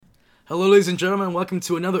Hello, ladies and gentlemen. Welcome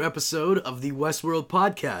to another episode of the Westworld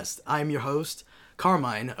Podcast. I am your host,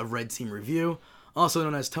 Carmine of Red Team Review, also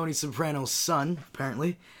known as Tony Soprano's son,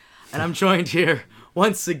 apparently. And I'm joined here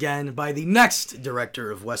once again by the next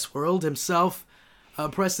director of Westworld himself,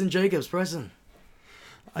 Preston Jacobs. Preston.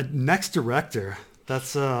 Next director?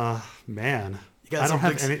 That's man. You got some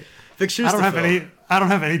big shoes to fill. I don't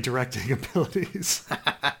have any directing abilities.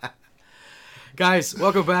 Guys,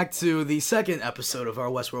 welcome back to the second episode of our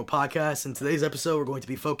Westworld podcast. In today's episode, we're going to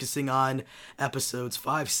be focusing on episodes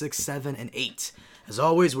 5, 6, 7, and 8. As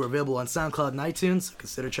always, we're available on SoundCloud and iTunes, so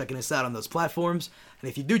consider checking us out on those platforms. And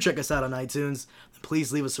if you do check us out on iTunes, then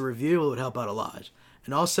please leave us a review. It would help out a lot.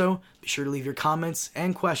 And also, be sure to leave your comments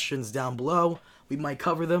and questions down below. We might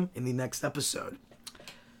cover them in the next episode.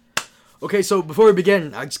 Okay, so before we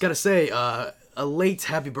begin, I just gotta say, a late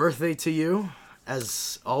happy birthday to you.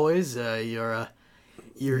 As always, you're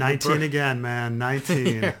 19 again, man.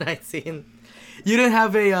 19. You're 19. You didn't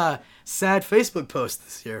have a sad Facebook post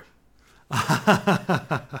this year.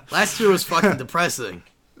 Last year was fucking depressing.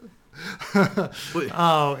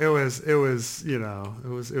 Oh, it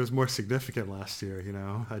was more significant last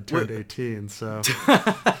year. I turned 18, so.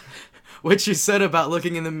 What you said about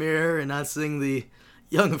looking in the mirror and not seeing the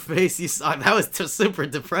young face you saw, that was super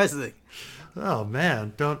depressing. Oh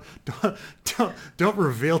man, don't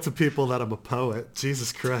reveal to people that I'm a poet.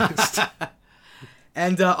 Jesus Christ.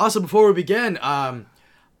 And also before we begin,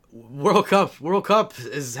 World Cup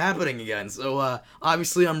is happening again. So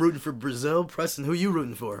obviously I'm rooting for Brazil. Preston, who are you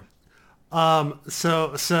rooting for?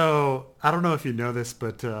 So I don't know if you know this,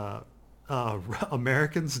 but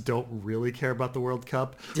Americans don't really care about the World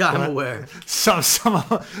Cup. Yeah, I'm aware. Some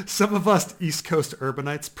of us East Coast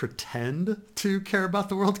urbanites pretend to care about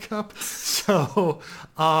the World Cup. So,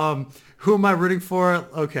 who am I rooting for?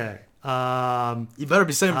 Okay. You better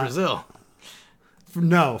be saying Brazil.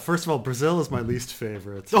 No, first of all, Brazil is my least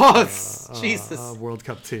favorite. Oh, Jesus! World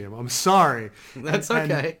Cup team. I'm sorry. That's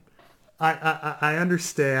okay. I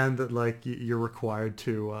understand that you're required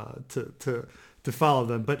to follow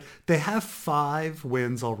them, but they have 5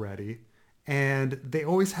 wins already, and they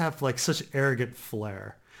always have such arrogant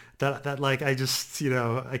flair that I just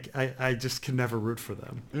I just can never root for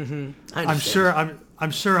them. Mm-hmm. I'm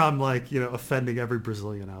sure I'm offending every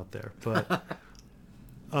Brazilian out there, but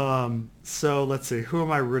so let's see, who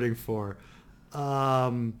am I rooting for?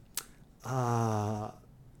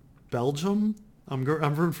 Belgium. I'm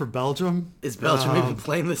rooting for Belgium. Is Belgium even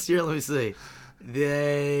playing this year? Let me see.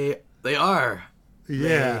 They are.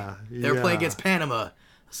 Yeah, they're playing against Panama,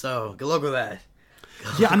 so good luck with that.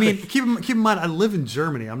 Yeah, I mean, keep in mind, I live in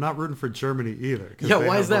Germany. I'm not rooting for Germany either. Yeah,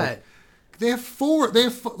 why is that? They have 4.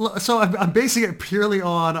 So I'm basing it purely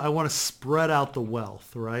on I want to spread out the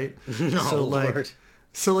wealth, right? Lord.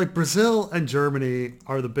 So Brazil and Germany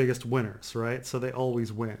are the biggest winners, right? So they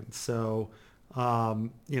always win. So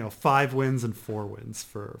 5 wins and 4 wins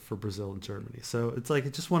for Brazil and Germany. So it's I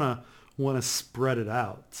just want to spread it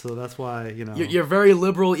out. So that's why you're very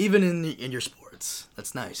liberal even in your sports.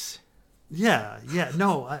 That's nice. Yeah.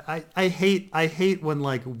 No, I hate when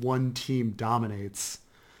one team dominates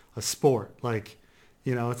a sport.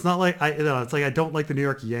 It's not it's I don't like the New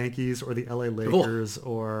York Yankees or the LA Lakers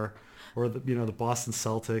or the Boston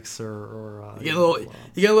Celtics or you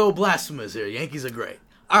get a little blasphemous here. Yankees are great.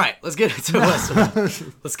 All right, let's get into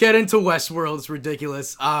Westworld. Let's get into Westworld. It's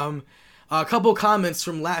ridiculous. A couple comments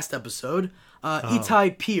from last episode.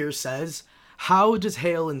 Itai Pierce says, "How does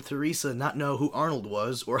Hale and Theresa not know who Arnold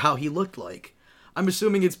was or how he looked like?" I'm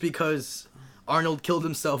assuming it's because Arnold killed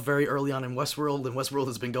himself very early on in Westworld, and Westworld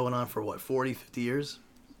has been going on for 40, 50 years?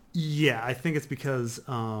 Yeah, I think it's because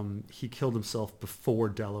he killed himself before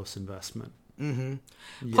Delos investment. Mm-hmm.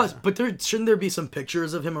 Yeah. Plus, but shouldn't there be some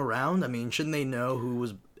pictures of him around? I mean, shouldn't they know who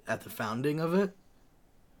was at the founding of it?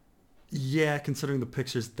 Yeah, considering the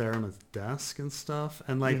pictures there on his desk and stuff.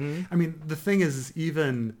 And mm-hmm. I mean, the thing is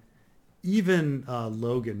even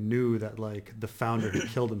Logan knew that the founder had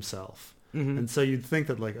killed himself. Mm-hmm. And so you'd think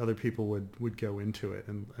that other people would go into it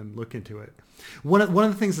and look into it. One of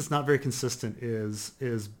the things that's not very consistent is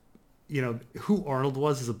who Arnold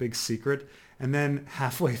was is a big secret. And then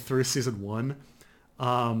halfway through season 1,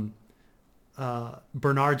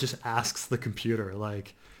 Bernard just asks the computer,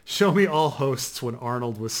 show me all hosts when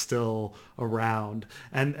Arnold was still around.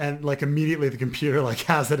 And immediately the computer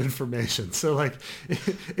has that information. So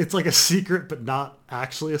it's a secret, but not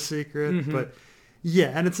actually a secret. Mm-hmm. But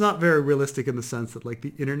yeah, and it's not very realistic in the sense that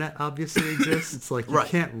the internet obviously exists. It's you right.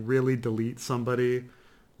 Can't really delete somebody.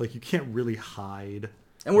 You can't really hide.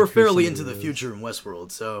 And we're fairly into the future in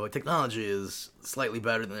Westworld, so technology is slightly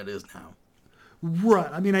better than it is now. Right.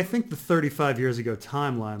 I mean, I think the 35 years ago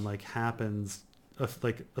timeline like happens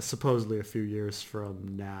supposedly a few years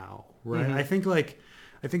from now, right? Mm-hmm.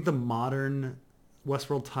 I think the modern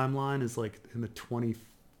Westworld timeline is like in the 20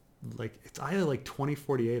 like it's either like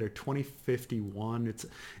 2048 or 2051.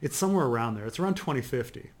 It's somewhere around there. It's around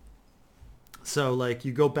 2050. So like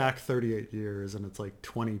you go back 38 years and it's like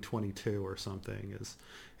 2022 or something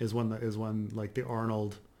is when like the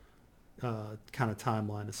Arnold kind of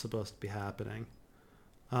timeline is supposed to be happening.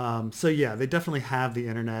 So yeah, they definitely have the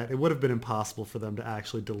internet. It would have been impossible for them to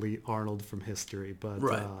actually delete Arnold from history,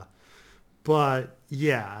 Right. But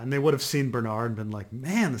yeah, and they would have seen Bernard and been like,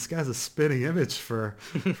 man, this guy's a spitting image for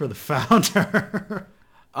the founder.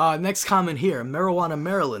 Next comment here. Marijuana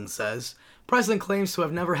Maryland says, President claims to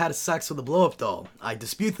have never had sex with a blow-up doll. I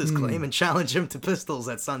dispute this claim and challenge him to pistols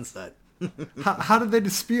at sunset. How did they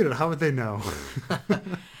dispute it? How would they know?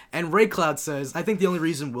 And Ray Cloud says, I think the only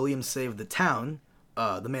reason Williams saved the town,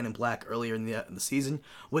 the Man in Black, earlier in the season,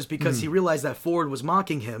 was because he realized that Ford was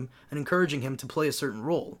mocking him and encouraging him to play a certain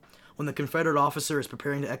role. When the Confederate officer is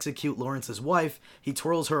preparing to execute Lawrence's wife, he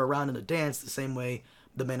twirls her around in a dance the same way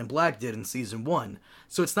the Man in Black did in season 1.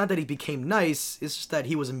 So it's not that he became nice, it's just that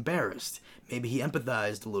he was embarrassed. Maybe he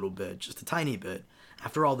empathized a little bit, just a tiny bit.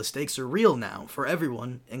 After all, the stakes are real now, for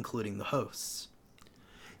everyone, including the hosts.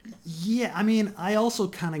 Yeah, I mean, I also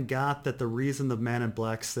kind of got that the reason the Man in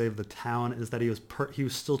Black saved the town is that he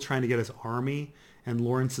was still trying to get his army, and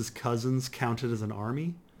Lawrence's cousins counted as an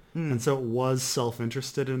army. And so it was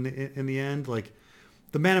self-interested in the end. Like,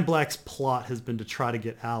 the Man in Black's plot has been to try to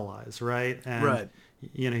get allies, right? And, Right.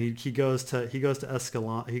 You know, he goes to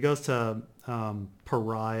Escalon, he goes to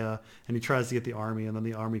Pariah, and he tries to get the army, and then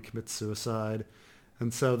the army commits suicide.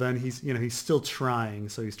 And so then he's still trying.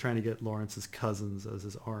 So he's trying to get Lawrence's cousins as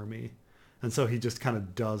his army. And so he just kind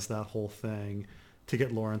of does that whole thing to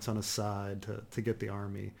get Lawrence on his side to get the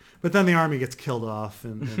army. But then the army gets killed off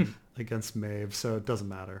against Maeve, so it doesn't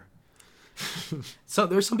matter. So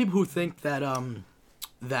there's some people who think that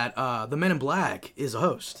the Man in Black is a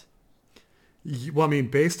host. Well, I mean,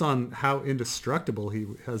 based on how indestructible he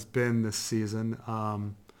has been this season,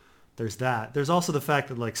 there's that. There's also the fact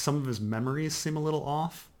that like some of his memories seem a little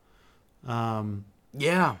off.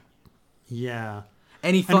 Yeah. Yeah.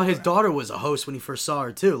 And he thought his daughter was a host when he first saw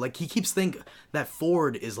her, too. Like, he keeps thinking that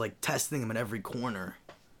Ford is, like, testing him in every corner.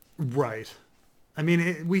 Right. I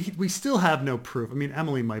mean, we still have no proof. I mean,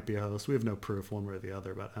 Emily might be a host. We have no proof one way or the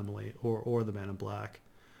other about Emily or the Man in Black.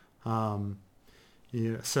 So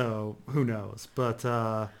who knows? But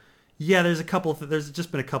yeah, there's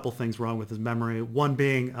just been a couple things wrong with his memory. One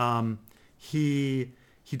being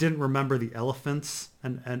he didn't remember the elephants,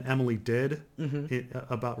 and Emily did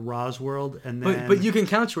about Rosworld, and then But you can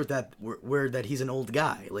counter with that where that he's an old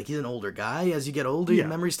guy. Like, he's an older guy. As you get older, your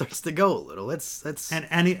memory starts to go a little. That's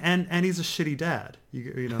and he's a shitty dad.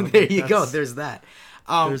 You know. There you go. There's that.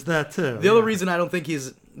 There's that too. The other reason I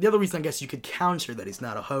guess you could counter that he's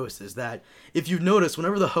not a host is that if you notice,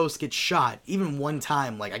 whenever the host gets shot, even one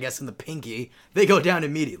time, like I guess in the pinky, they go down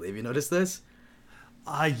immediately. Have you noticed this?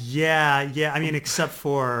 Yeah. I mean, except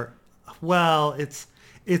for, well,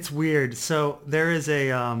 it's weird. So there's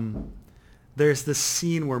this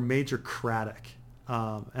scene where Major Craddock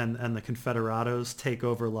and the Confederados take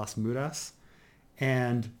over Las Mudas,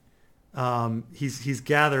 and he's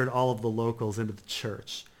gathered all of the locals into the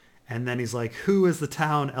church, and then he's like, who is the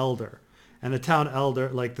town elder? And the town elder,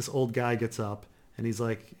 like, this old guy gets up, and he's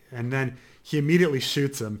like, and then he immediately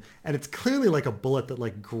shoots him, and it's clearly like a bullet that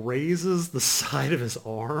like grazes the side of his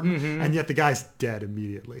arm, and yet the guy's dead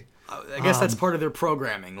immediately. I guess that's part of their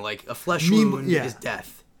programming. Like, a flesh wound is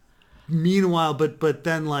death. Meanwhile, but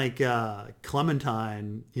then like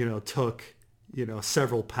Clementine, took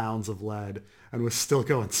several pounds of lead and was still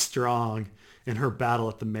going strong in her battle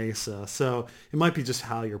at the Mesa. So it might be just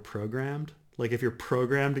how you're programmed. Like, if you're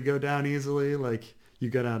programmed to go down easily, like, you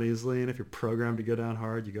go down easily, and if you're programmed to go down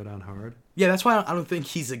hard, you go down hard. Yeah, that's why I don't think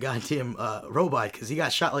he's a goddamn robot, because he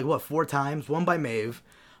got shot like 4 times. One by Maeve,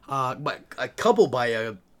 but a couple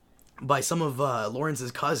by some of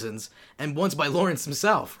Lawrence's cousins, and once by Lawrence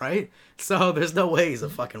himself, right? So there's no way he's a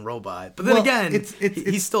fucking robot. But then again,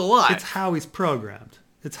 he's still alive. It's how he's programmed.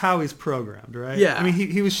 It's how he's programmed, right? Yeah. I mean,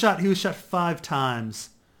 he was shot 5 times.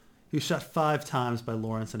 He was shot 5 times by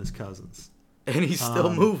Lawrence and his cousins. And he's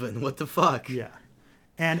still moving. What the fuck? Yeah.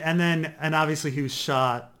 And obviously he was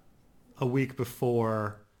shot a week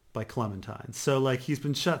before by Clementine. So like, he's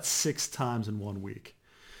been shot 6 times in 1 week.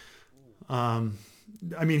 I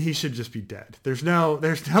mean, he should just be dead. There's no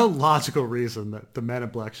logical reason that the Man in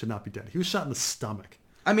Black should not be dead. He was shot in the stomach.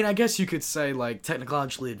 I mean, I guess you could say like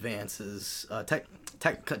technologically advances,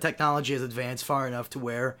 technology has advanced far enough to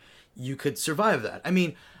where you could survive that. I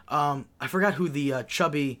mean, I forgot who the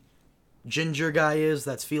chubby ginger guy is.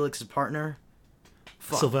 That's Felix's partner.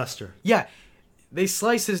 Fuck. Sylvester. Yeah, they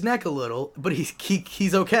slice his neck a little, but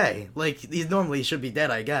he's okay. Like he normally should be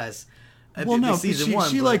dead, I guess. Well, no, season one,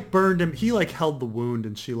 she but... like burned him. He like held the wound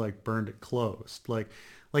and she like burned it closed. Like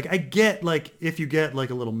I get like if you get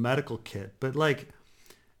like a little medical kit, but like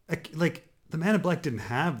the Man in Black didn't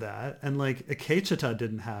have that, and like Akecheta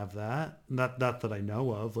didn't have that. Not that I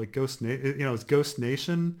know of. Like it's Ghost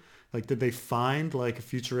Nation. Like, did they find like a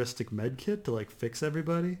futuristic med kit to like fix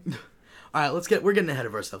everybody? All right, we're getting ahead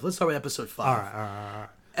of ourselves. Let's start with episode 5. All right.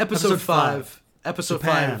 Episode 5. Episode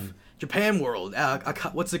Japan. 5. Japan World.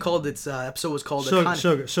 What's it called? Its episode was called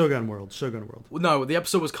Shogun World. No, the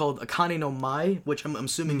episode was called Akane no Mai, which I'm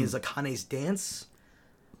assuming is Akane's dance.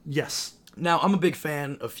 Yes. Now, I'm a big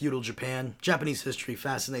fan of feudal Japan. Japanese history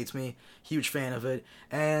fascinates me. Huge fan of it.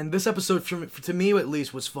 And this episode, to me at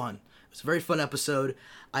least, was fun. It was a very fun episode.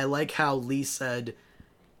 I like how Lee said,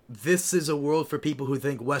 this is a world for people who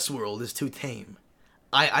think Westworld is too tame.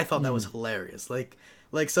 I thought that was hilarious.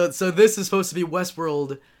 So this is supposed to be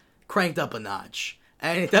Westworld cranked up a notch.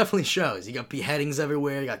 And it definitely shows. You got beheadings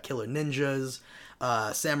everywhere. You got killer ninjas,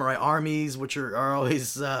 samurai armies, which are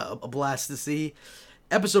always a blast to see.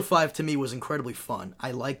 Episode 5 to me was incredibly fun.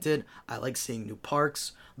 I liked it. I like seeing new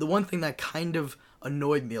parks. The one thing that kind of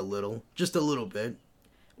annoyed me a little, just a little bit,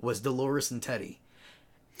 was Dolores and Teddy.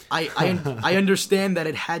 I understand that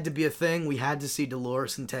it had to be a thing. We had to see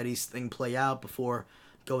Dolores and Teddy's thing play out before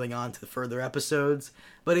going on to the further episodes.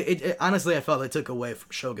 But it honestly, I felt it took away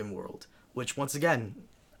from Shogun World, which, once again,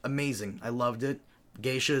 amazing. I loved it.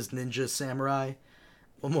 Geishas, ninjas, samurai.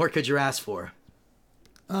 What more could you ask for?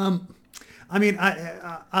 I mean,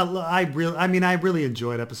 I really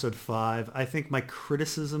enjoyed episode 5. I think my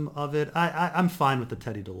criticism of it, I'm fine with the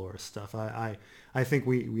Teddy Dolores stuff. I think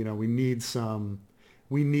we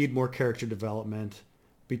need more character development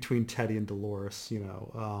between Teddy and Dolores.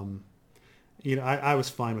 I was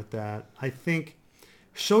fine with that. I think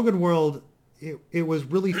Shogun World, it was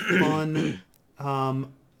really fun,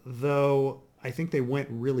 though I think they went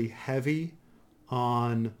really heavy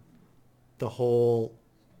on the whole.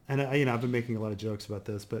 And I've been making a lot of jokes about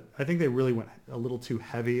this, but I think they really went a little too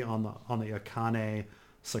heavy on the Akane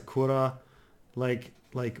Sakura like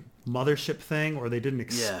mothership thing, or they didn't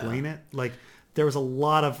explain it. Like there was a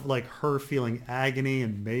lot of like her feeling agony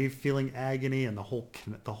and Maeve feeling agony, and the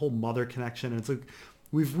whole mother connection. And it's like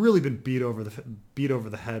we've really been beat over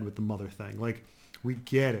the head with the mother thing. Like we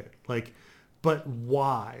get it, like, but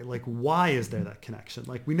why? Like why is there that connection?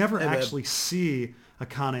 Like we never actually see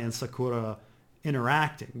Akane and Sakura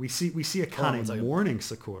interacting. We see Akane mourning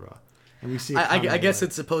Sakura, and we see. I guess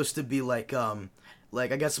it's supposed to be like I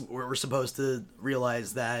guess we're supposed to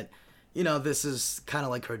realize that this is kind of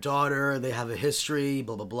like her daughter. They have a history,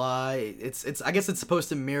 blah blah blah. I guess it's supposed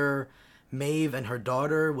to mirror Maeve and her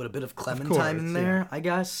daughter with a bit of Clementine in there. Yeah. I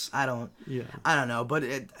guess I don't know, but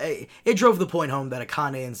it drove the point home that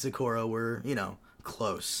Akane and Sakura were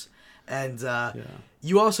close, and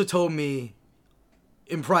you also told me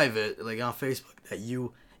in private, like on Facebook, that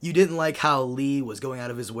you didn't like how Lee was going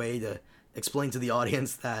out of his way to explain to the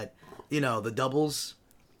audience that the doubles.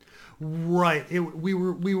 Right. Everything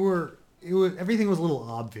was a little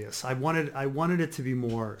obvious. I wanted it to be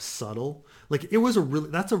more subtle. Like it was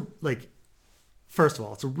first of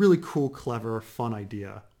all, it's a really cool, clever, fun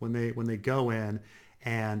idea when they go in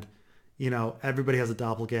and everybody has a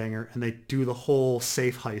doppelganger and they do the whole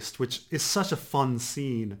safe heist, which is such a fun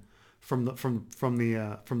scene from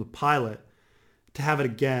the pilot, to have it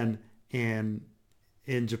again in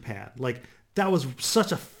Japan. Like that was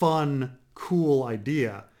such a fun, cool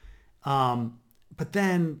idea. But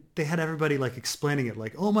then they had everybody like explaining it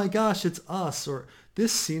like, oh my gosh, it's us, or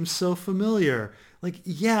this seems so familiar. Like,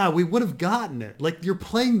 yeah, we would have gotten it. Like you're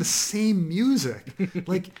playing the same music.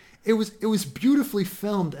 Like it was beautifully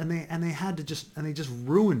filmed, and they just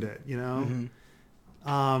ruined it, Mm-hmm.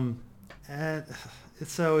 And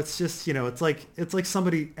so it's just, it's like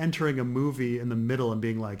somebody entering a movie in the middle and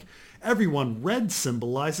being like, everyone, red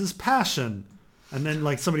symbolizes passion. And then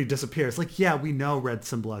like somebody disappears. Like, yeah, we know red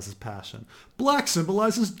symbolizes passion. Black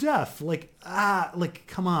symbolizes death. Like,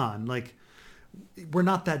 come on. Like, we're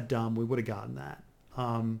not that dumb. We would have gotten that.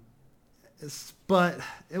 But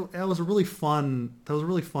it was a really fun,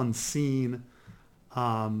 scene.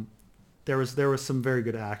 There was some very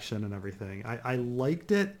good action and everything. I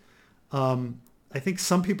liked it. I think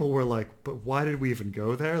some people were like, but why did we even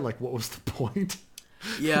go there? Like, what was the point?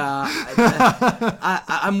 Yeah,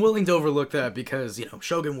 I'm willing to overlook that because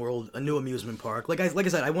Shogun World, a new amusement park. Like I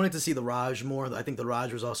said, I wanted to see the Raj more. I think the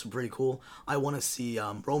Raj was also pretty cool. I want to see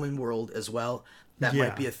Roman World as well. That Yeah.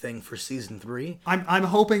 might be a thing for season 3. I'm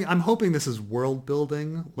hoping this is world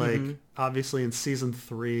building. Like obviously in season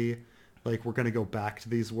 3, like we're gonna go back to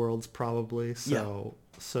these worlds probably. So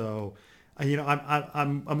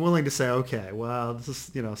I'm willing to say, okay, well, this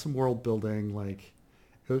is some world building. Like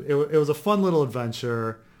it was a fun little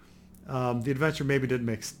adventure. The adventure maybe didn't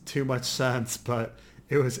make too much sense, but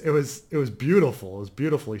it was beautiful. It was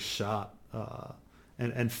beautifully shot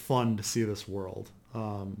and fun to see this world.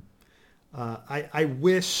 I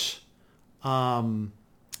wish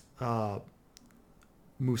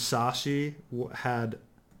Musashi had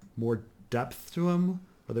more depth to him,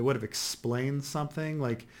 or they would have explained something.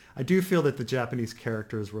 Like I do feel that the Japanese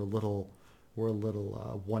characters were a little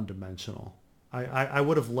one-dimensional. I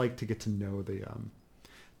would have liked to get to know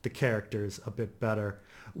the characters a bit better.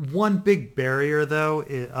 One big barrier though,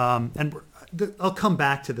 I'll come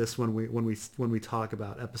back to this when we talk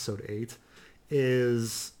about episode 8,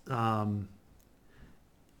 is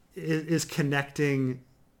connecting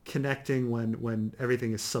when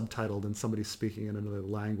everything is subtitled and somebody's speaking in another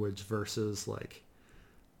language versus like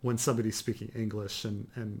when somebody's speaking English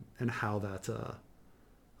and how that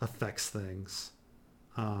affects things.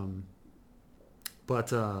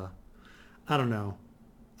 But I don't know.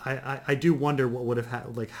 I do wonder what would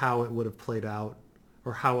have like how it would have played out,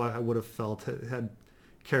 or how I would have felt had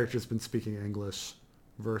characters been speaking English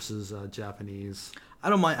versus Japanese. I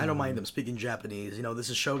don't mind them speaking Japanese. This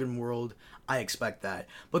is Shogun World. I expect that.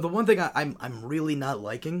 But the one thing I'm really not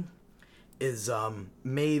liking is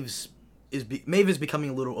Maeve is becoming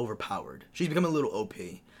a little overpowered. She's becoming a little OP,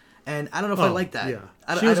 and I don't know if I like that. Yeah,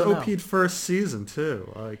 she was OP'd first season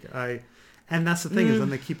too. And that's the thing is then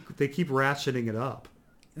they keep ratcheting it up.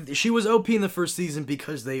 She was OP in the first season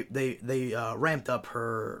because they ramped up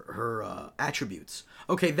her attributes.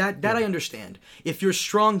 Okay, that I understand. If you're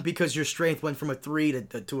strong because your strength went from a 3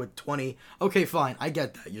 to a 20, okay, fine, I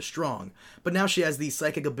get that. You're strong. But now she has these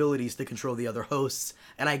psychic abilities to control the other hosts,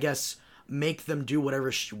 and I guess make them do whatever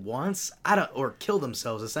she wants. Or kill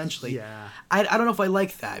themselves essentially. Yeah. I don't know if I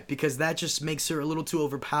like that, because that just makes her a little too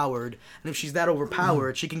overpowered, and if she's that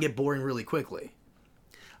overpowered, she can get boring really quickly.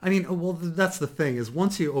 I mean, well, that's the thing is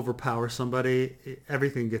once you overpower somebody,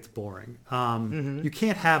 everything gets boring. You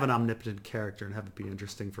can't have an omnipotent character and have it be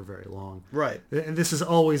interesting for very long. Right. And this has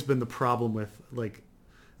always been the problem with, like,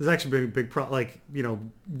 there's actually been a big problem, like,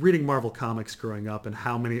 reading Marvel Comics growing up and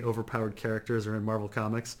how many overpowered characters are in Marvel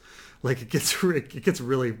Comics. Like, it gets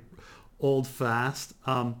really old fast.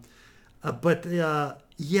 But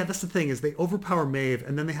that's the thing is they overpower Maeve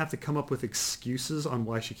and then they have to come up with excuses on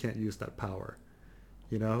why she can't use that power.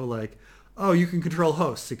 Like, oh, you can control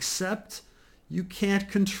hosts, except you can't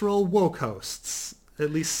control woke hosts.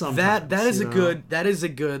 At least sometimes. That is a good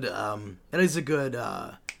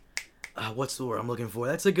what's the word I'm looking for?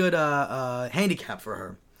 That's a good handicap for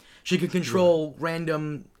her. She can control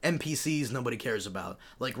random NPCs nobody cares about,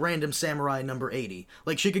 like random samurai number 80.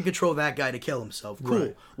 Like, she can control that guy to kill himself.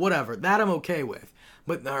 Cool, whatever. That I'm okay with.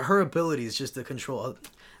 But her ability is just to control.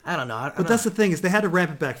 I don't know. But that's the thing is they had to ramp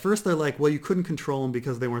it back. First they're like, well, you couldn't control them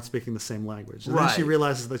because they weren't speaking the same language. And then she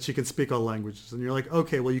realizes that she can speak all languages. And you're like,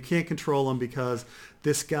 okay, well, you can't control him because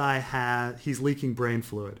this guy he's leaking brain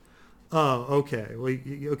fluid. Oh, okay. Well,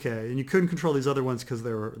 okay. And you couldn't control these other ones because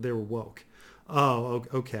they were woke. Oh,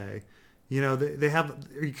 okay. You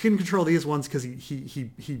couldn't control these ones because he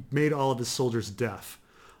made all of his soldiers deaf.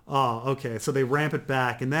 Oh, okay. So they ramp it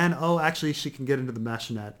back, and then actually she can get into the mesh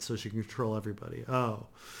net, so she can control everybody. Oh,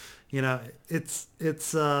 it's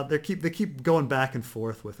they keep going back and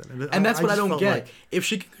forth with it, and that's what I don't get. Like, if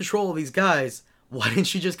she can control all these guys, why didn't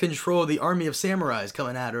she just control the army of samurais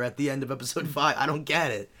coming at her at the end of episode 5? I don't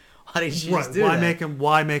get it. Why didn't she just do that?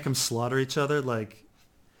 Why make them slaughter each other? Like.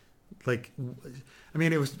 I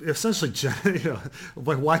mean, it was essentially,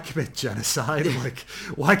 like, why commit genocide? Like,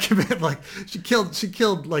 why commit, like, she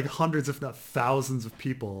killed like hundreds, if not thousands of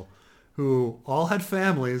people who all had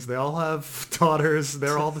families. They all have daughters.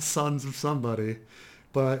 They're all the sons of somebody.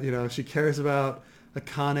 But, she cares about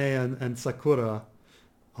Akane and Sakura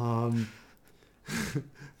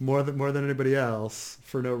more than anybody else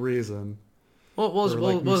for no reason. Well,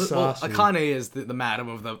 Akane is the madam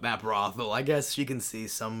of that brothel. I guess she can see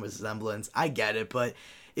some resemblance. I get it, but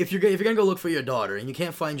if you're gonna go look for your daughter and you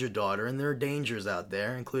can't find your daughter, and there are dangers out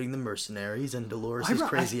there, including the mercenaries and Dolores'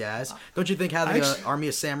 crazy ass, don't you think having an army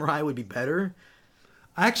of samurai would be better?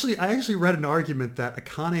 I actually read an argument that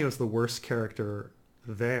Akane was the worst character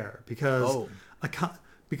there because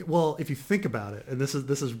well, if you think about it, and this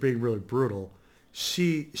is being really brutal,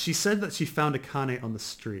 she said that she found Akane on the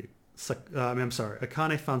street. I'm sorry,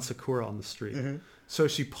 Akane found Sakura on the street. So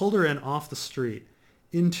she pulled her in off the street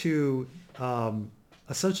into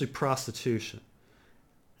essentially prostitution.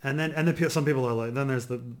 And then some people are like, then there's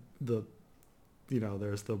the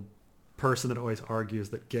there's the person that always argues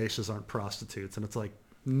that geishas aren't prostitutes, and it's like,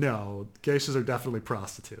 no, geishas are definitely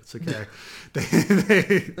prostitutes. Okay,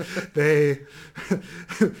 they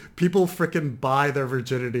people freaking buy their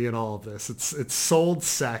virginity and all of this. It's sold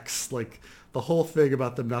sex. Like, the whole thing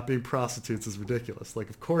about them not being prostitutes is ridiculous. Like,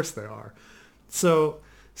 of course they are. So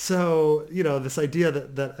this idea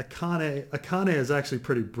that Akane is actually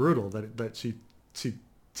pretty brutal. That she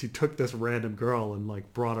took this random girl and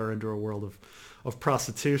like brought her into a world of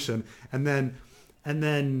prostitution, and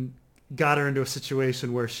then got her into a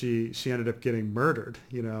situation where she ended up getting murdered,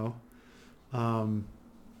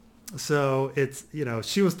 so it's,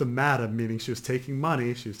 she was the madam, meaning she was taking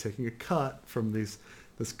money, she was taking a cut from this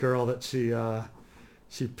girl that she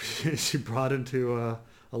brought into a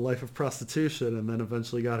life of prostitution, and then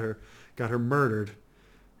eventually got her murdered,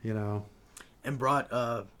 And brought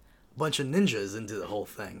a bunch of ninjas into the whole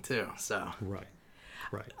thing too. So right.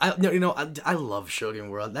 I love Shogun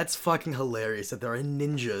World. That's fucking hilarious that there are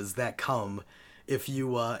ninjas that come if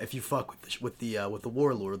you fuck with the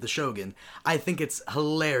warlord, the Shogun. I think it's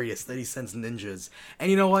hilarious that he sends ninjas.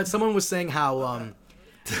 And you know what? Someone was saying how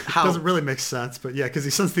doesn't really make sense, but yeah, because he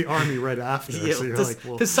sends the army right after. Yeah, so you're like,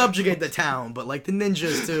 well, to subjugate the town, but like the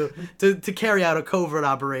ninjas to carry out a covert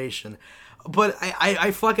operation. But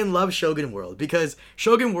I fucking love Shogun World, because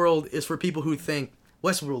Shogun World is for people who think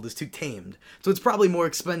Westworld is too tamed. So it's probably more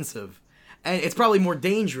expensive. And it's probably more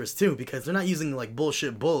dangerous too, because they're not using like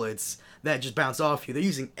bullshit bullets that just bounce off you. They're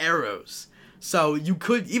using arrows. So you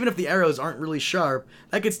could, even if the arrows aren't really sharp,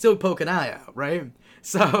 that could still poke an eye out, right?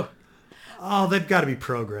 So... Oh, they've got to be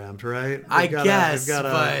programmed, right? They've got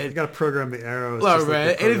to program the arrows. Well,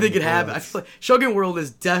 right, anything could happen. I feel like Shogun World is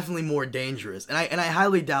definitely more dangerous, and I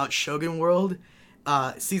highly doubt Shogun World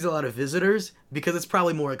sees a lot of visitors, because it's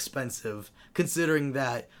probably more expensive, considering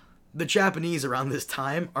that the Japanese around this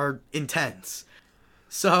time are intense.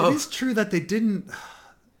 So it is true that they didn't.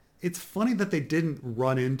 It's funny that they didn't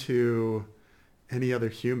run into any other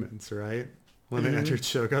humans, right? When they entered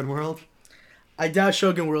Shogun World. I doubt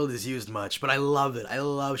Shogun World is used much, but I love it. I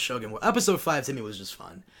love Shogun World. Episode 5 to me was just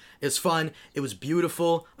fun. It's fun. It was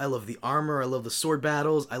beautiful. I love the armor. I love the sword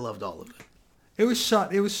battles. I loved all of it. It was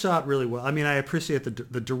shot really well. I mean, I appreciate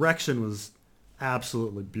the direction was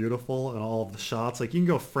absolutely beautiful, and all of the shots. Like, you can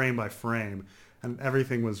go frame by frame, and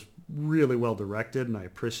everything was really well directed, and I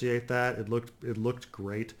appreciate that. It looked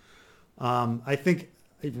great. I think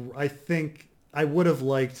I would have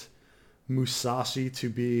liked Musashi to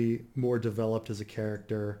be more developed as a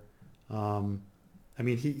character. I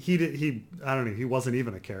mean, he I don't know, he wasn't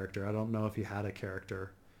even a character. I don't know if he had a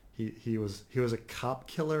character. He was a cop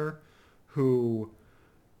killer who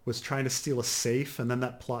was trying to steal a safe, and then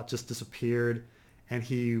that plot just disappeared, and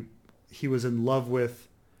he was in love with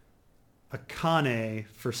Akane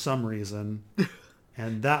for some reason.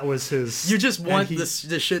 And that was his. You just want this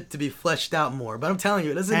shit to be fleshed out more, but I'm telling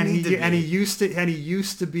you, it doesn't need to be. And he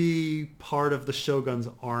used to be part of the Shogun's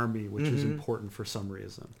army, which is important for some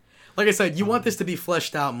reason. Like I said, you want this to be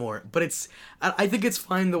fleshed out more, but I think it's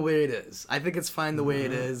fine the way it is. I think it's fine the way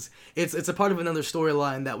it is. It's a part of another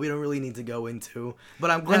storyline that we don't really need to go into, but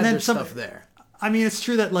I'm glad there's stuff there. I mean, it's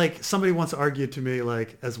true that like somebody once argued to me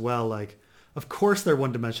like as well, like, of course they're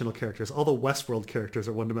one-dimensional characters. All the Westworld characters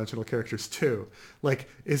are one-dimensional characters too. Like,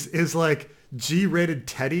 is like G-rated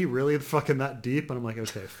Teddy really fucking that deep? And I'm like,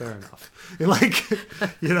 okay, fair enough. Like,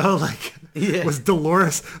 yeah. Was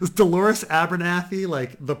Dolores Abernathy,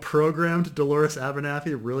 like the programmed Dolores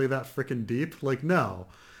Abernathy, really that freaking deep? Like, no.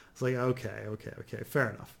 It's like, okay, fair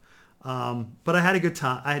enough. But I had a good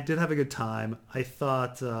time. I did have a good time. I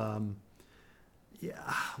thought.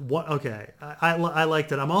 Yeah. What? Okay. I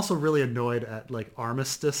liked it. I'm also really annoyed at like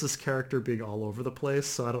Armistice's character being all over the place.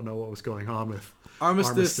 So I don't know what was going on with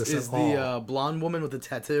Armistice is the blonde woman with the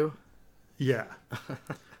tattoo. Yeah.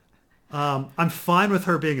 I'm fine with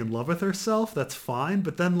her being in love with herself. That's fine.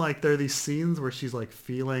 But then like there are these scenes where she's like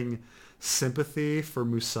feeling sympathy for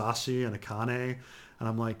Musashi and Akane, and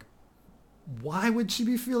I'm like, why would she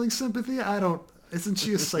be feeling sympathy? Isn't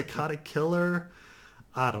she a psychotic killer?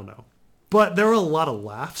 I don't know. But there were a lot of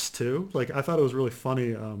laughs too. Like, I thought it was really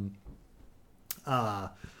funny.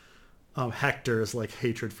 Hector's like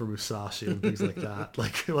hatred for Musashi and things like that.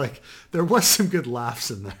 Like there was some good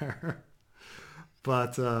laughs in there.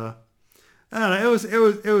 But I don't know.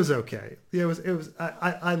 It was okay. Yeah, it was.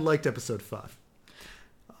 I liked episode 5.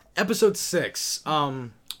 Episode 6.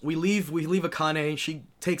 We leave Akane. She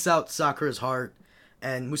takes out Sakura's heart,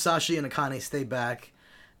 and Musashi and Akane stay back.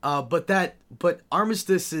 But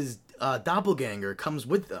Armistice's doppelganger comes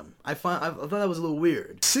with them. I thought that was a little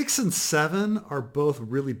weird. 6 and 7 are both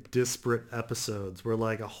really disparate episodes where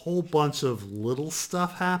like a whole bunch of little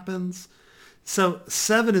stuff happens. So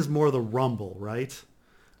 7 is more the rumble, right?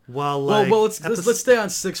 While like let's stay on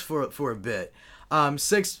 6 for a bit.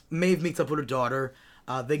 6, Maeve meets up with her daughter.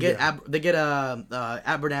 They get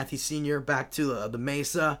Abernathy Sr. back to the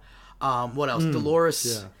Mesa. What else?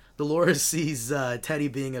 Dolores sees Teddy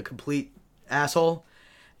being a complete asshole.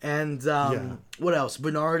 And what else?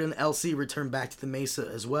 Bernard and Elsie return back to the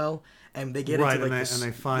Mesa as well, and they get into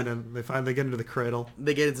they get into the cradle.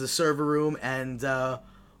 They get into the server room, and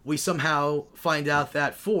we somehow find out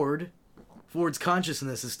that Ford's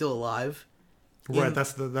consciousness is still alive. Right.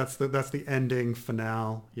 That's the ending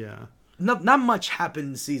finale. Yeah. Not much happened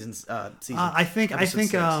in season. I think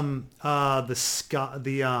the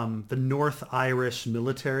North Irish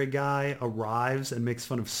military guy arrives and makes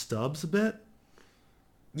fun of Stubbs a bit.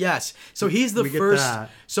 Yes. So he's the first.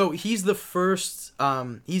 So he's the first.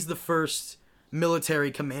 He's the first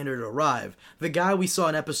military commander to arrive. The guy we saw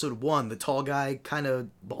in episode 1, the tall guy, kind of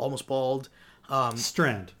almost bald.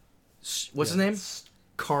 Strand. What's his name?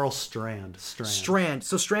 Carl Strand. Strand.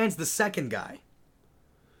 So Strand's the second guy.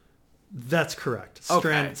 That's correct.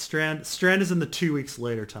 Okay. Strand is in the 2 weeks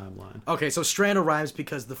later timeline. Okay, so Strand arrives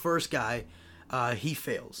because the first guy, he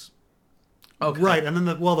fails. Okay. Right, and then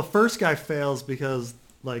the first guy fails because,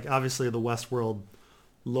 like, obviously the Westworld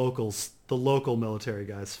locals, the local military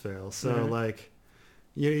guys fail. So, like,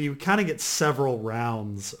 you kind of get several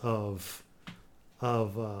rounds of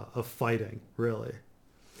fighting, really.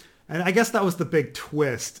 And I guess that was the big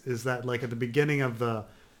twist, is that, like, at the beginning of the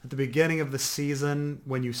season,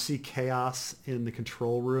 when you see chaos in the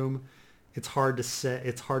control room, it's hard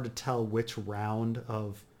to tell which round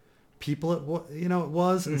of people it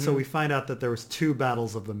was. And so we find out that there was 2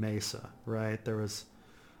 battles of the Mesa, right? There was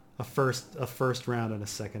a first round and a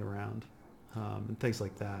second round, and things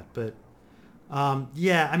like that. But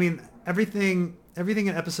yeah, I mean, everything in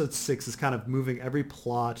episode 6 is kind of moving. Every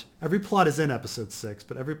plot is in episode 6,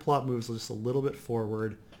 but every plot moves just a little bit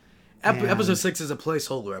forward. Episode 6 is a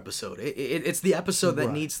placeholder episode. It's the episode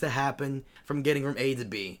that needs to happen from getting from A to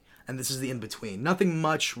B, and this is the in-between. Nothing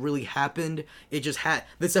much really happened.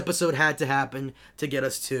 This episode had to happen to get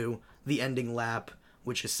us to the ending lap,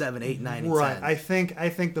 which is 7, 8, 9, and 10. Right. I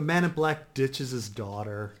think the Man in Black ditches his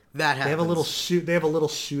daughter. That happens. They have a little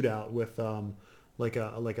shootout with like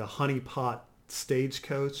a honeypot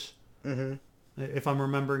stagecoach, if I'm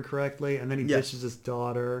remembering correctly, and then he ditches his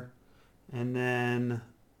daughter, and then.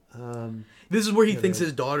 This is where he thinks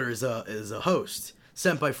his daughter is a host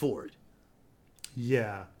sent by Ford.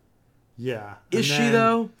 Yeah. Is she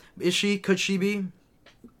though? Is she? Could she be?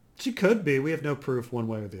 She could be. We have no proof one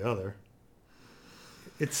way or the other.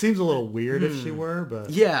 It seems a little weird if she were, but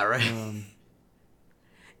yeah, right.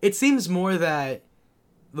 It seems more that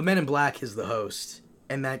the Man in Black is the host,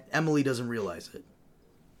 and that Emily doesn't realize it.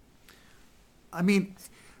 I mean,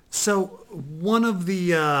 so one of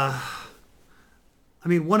the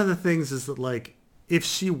things is that, like, if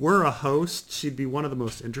she were a host, she'd be one of the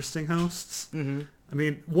most interesting hosts. Mm-hmm. I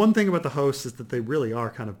mean, one thing about the hosts is that they really are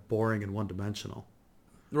kind of boring and one-dimensional.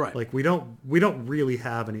 Right. Like, we don't really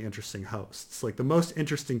have any interesting hosts. Like, the most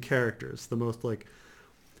interesting characters, the most, like,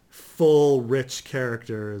 full, rich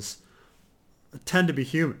characters tend to be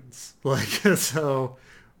humans. Like, so,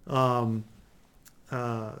 I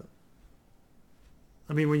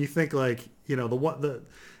mean, when you think, like, the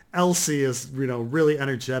Elsie is, really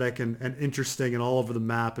energetic and interesting and all over the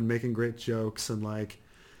map and making great jokes and, like,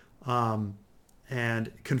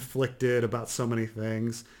 and conflicted about so many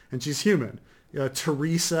things. And she's human.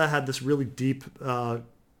 Teresa had this really deep,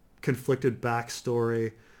 conflicted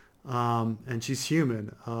backstory, and she's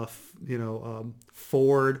human.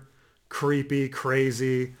 Ford, creepy,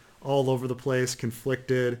 crazy, all over the place,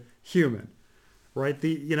 conflicted, human, right?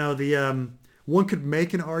 One could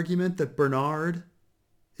make an argument that Bernard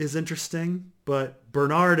is interesting, but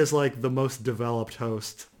Bernard is, like, the most developed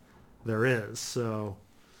host there is. So,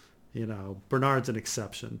 Bernard's an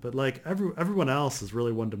exception, but, like, everyone else is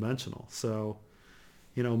really one-dimensional. So,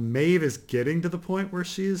 Maeve is getting to the point where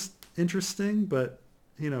she's interesting, but,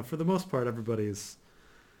 for the most part, everybody's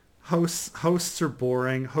hosts are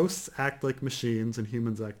boring. Hosts act like machines and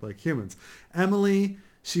humans act like humans. Emily,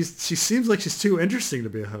 she seems like she's too interesting to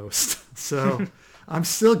be a host. So I'm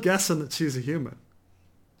still guessing that she's a human.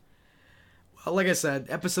 Well, like I said,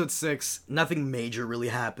 episode 6, nothing major really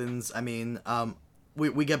happens. I mean,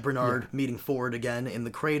 we get Bernard meeting Ford again in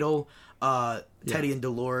the cradle. Teddy and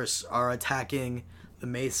Dolores are attacking the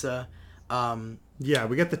Mesa. Yeah,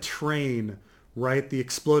 we get the train, right? The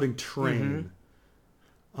exploding train.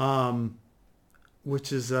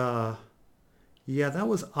 Which is, that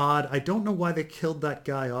was odd. I don't know why they killed that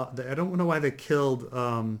guy. I don't know why they killed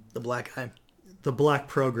the black guy. The black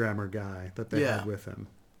programmer guy that they had with him.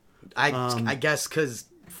 I guess because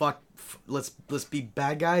let's be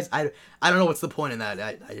bad guys. I don't know what's the point in that.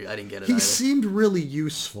 I didn't get it. He seemed really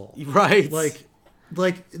useful, right?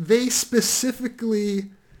 Like they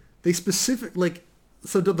specifically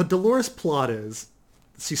so the Dolores plot is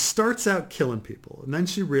she starts out killing people and then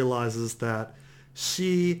she realizes that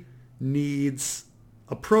she needs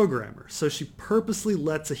a programmer, so she purposely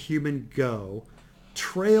lets a human go,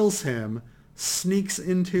 trails him, sneaks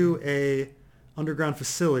into a underground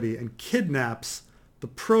facility and kidnaps the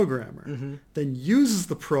programmer, then uses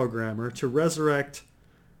the programmer to resurrect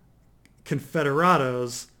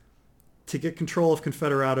Confederados, to get control of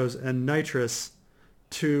Confederados and Nitrous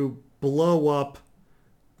to blow up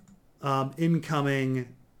incoming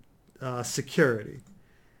security.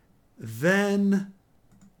 Then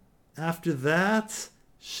after that,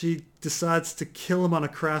 she decides to kill him on a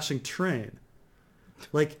crashing train.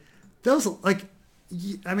 I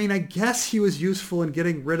guess he was useful in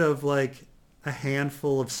getting rid of like a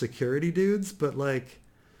handful of security dudes, but I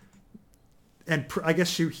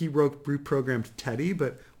guess he reprogrammed Teddy,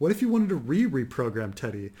 but what if you wanted to reprogram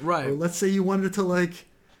Teddy? Right. Or let's say you wanted to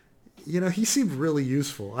he seemed really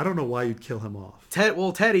useful. I don't know why you'd kill him off.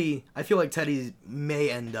 Teddy, I feel like Teddy may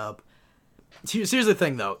end up. Here's the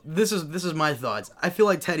thing, though. This is my thoughts. I feel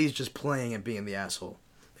like Teddy's just playing at being the asshole,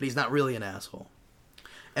 but he's not really an asshole.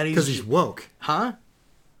 And because he's woke. Huh?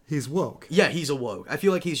 He's woke. Yeah, he's a woke. I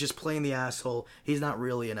feel like he's just playing the asshole. He's not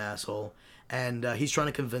really an asshole. And he's trying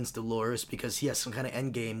to convince Dolores because he has some kind of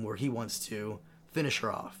end game where he wants to finish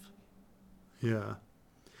her off. Yeah.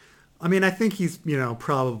 I mean, I think he's,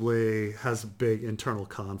 probably has a big internal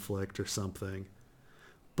conflict or something.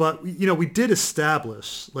 But, we did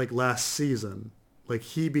establish, last season,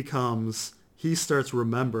 he starts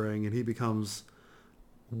remembering and he becomes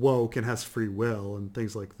woke and has free will and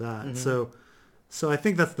things like that. Mm-hmm. So I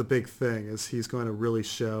think that's the big thing, is he's going to really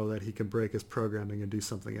show that he can break his programming and do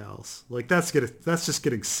something else. That's just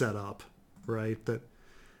getting set up, right? That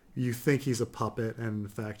you think he's a puppet and in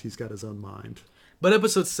fact he's got his own mind. But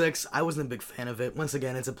episode 6, I wasn't a big fan of it. Once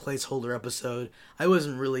again, it's a placeholder episode. I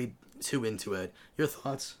wasn't really too into it. Your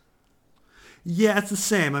thoughts? Yeah, it's the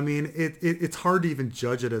same. I mean, it's hard to even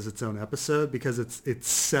judge it as its own episode because it's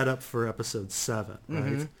set up for episode 7,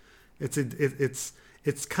 right? Mm-hmm.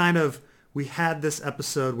 It's kind of, we had this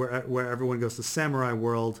episode where everyone goes to Samurai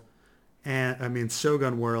World,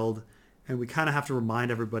 Shogun World, and we kind of have to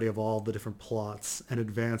remind everybody of all the different plots and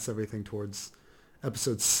advance everything towards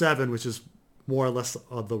episode 7, which is more or less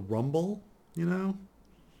the Rumble,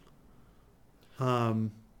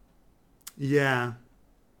 Yeah.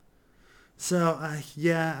 So, I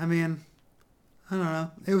don't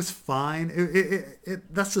know. It was fine.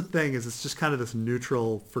 That's the thing, is it's just kind of this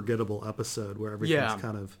neutral, forgettable episode where everything's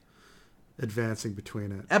kind of advancing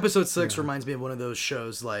between it. Episode 6 reminds me of one of those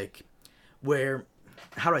shows, where,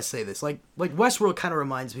 how do I say this? Like Westworld kind of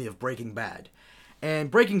reminds me of Breaking Bad. And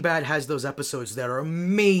Breaking Bad has those episodes that are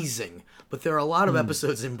amazing, but there are a lot of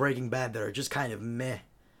episodes in Breaking Bad that are just kind of meh.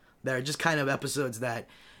 They're just kind of episodes that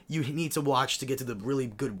you need to watch to get to the really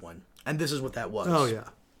good one. And this is what that was. Oh, yeah.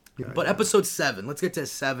 But episode 7, let's get to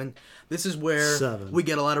 7. This is where we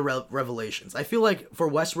get a lot of revelations. I feel like for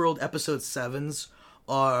Westworld, episode 7s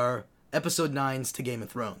are episode 9s to Game of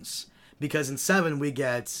Thrones. Because in 7, we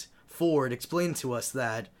get Ford explain to us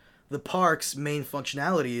that the park's main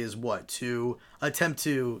functionality is what? To attempt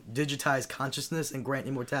to digitize consciousness and grant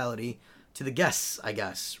immortality to the guests, I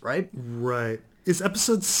guess, right? Right. Is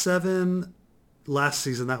episode 7 last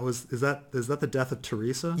season, is that the death of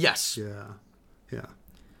Teresa? Yes. Yeah.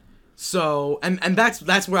 So, and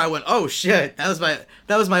that's where I went, oh shit, that was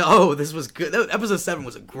my oh, this was good. Episode 7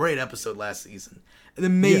 was a great episode last season. An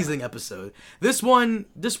amazing episode. This one,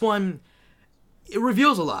 it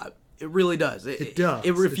reveals a lot. It really does. It does.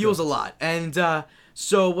 It reveals a lot. And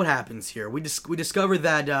so what happens here? We discover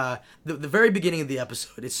that the very beginning of the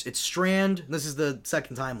episode, it's Strand. This is the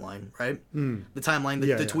second timeline, right? The timeline,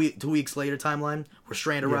 the 2 weeks later timeline where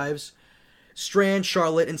Strand arrives. Strand,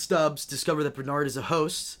 Charlotte, and Stubbs discover that Bernard is a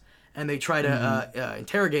host, and they try to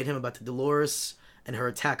interrogate him about the Dolores and her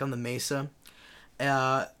attack on the Mesa.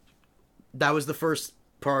 That was the first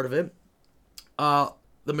part of it.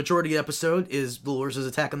 The majority of the episode is Dolores'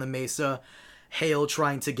 attack on the Mesa, Hale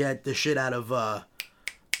trying to get the shit out of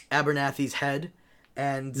Abernathy's head,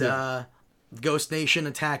 and Ghost Nation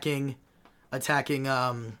attacking,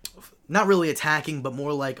 not really attacking, but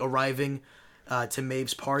more like arriving to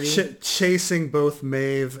Maeve's party. Chasing both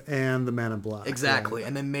Maeve and the Man in Black. Exactly, right?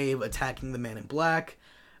 and then Maeve attacking the Man in Black.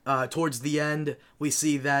 Towards the end, we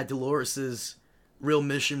see that Dolores's real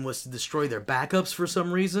mission was to destroy their backups for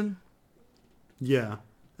some reason. Yeah.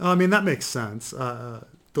 I mean, that makes sense.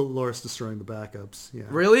 Dolores destroying the backups. Yeah.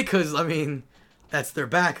 Really? Because, I mean, that's their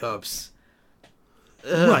backups.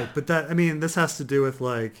 Right, but this has to do with,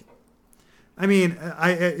 like...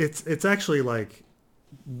 it's actually, like,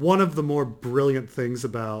 one of the more brilliant things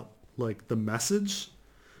about, like, the message.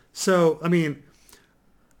 So,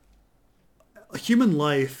 human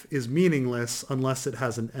life is meaningless unless it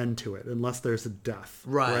has an end to it, unless there's a death.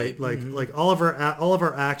 Right. Like all of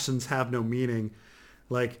our actions have no meaning.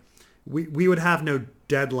 Like we would have no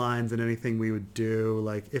deadlines in anything we would do.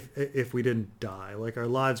 Like if we didn't die, like our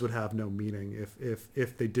lives would have no meaning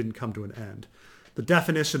if they didn't come to an end. The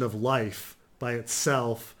definition of life by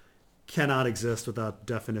itself cannot exist without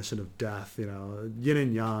the definition of death. Yin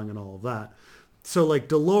and yang and all of that. So like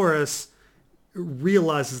Dolores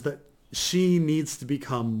realizes that she needs to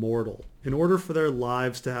become mortal. In order for their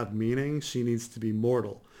lives to have meaning, she needs to be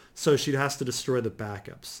mortal. So she has to destroy the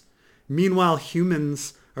backups. Meanwhile,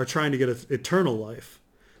 humans are trying to get eternal life.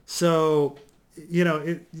 So,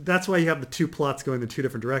 that's why you have the two plots going in two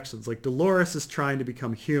different directions. Like Dolores is trying to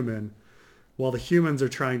become human, while the humans are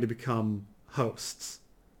trying to become hosts.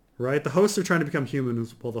 Right? The hosts are trying to become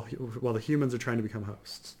humans, while the humans are trying to become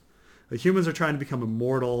hosts. The humans are trying to become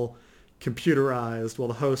immortal, computerized, while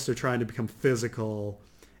the hosts are trying to become physical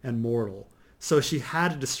and mortal. So she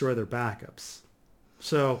had to destroy their backups.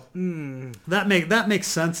 So that makes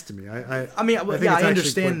sense to me. I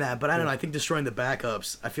understand that, but I don't know. I think destroying the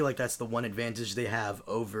backups, I feel like that's the one advantage they have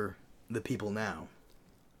over the people now.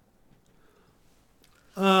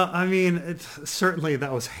 Certainly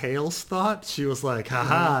that was Hale's thought. She was like,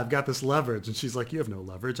 haha, I've got this leverage. And she's like, you have no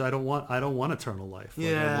leverage. I don't want eternal life.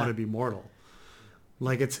 Like, I want to be mortal.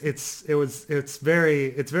 Like it's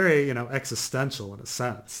very existential in a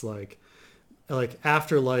sense. Like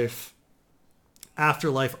afterlife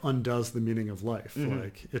undoes the meaning of life.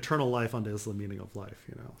 Like eternal life undoes the meaning of life.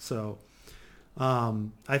 So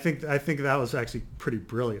I think that was actually pretty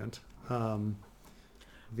brilliant.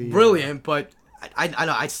 Brilliant, but I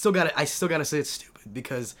know I still gotta say it's stupid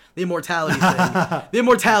because the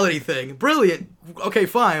immortality thing, brilliant. Okay,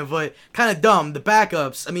 fine, but kind of dumb. The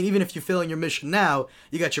backups. I mean, even if you're failing your mission now,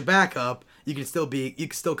 you got your backup. You can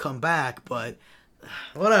still come back, but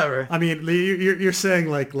whatever. I mean, you're saying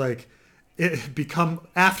like it become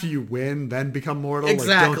after you win, then become mortal.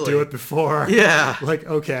 Exactly. Like, don't do it before. Yeah. Like,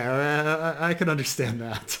 okay, I can understand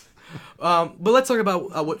that. But let's talk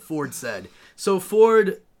about what Ford said. So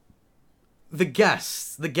Ford, the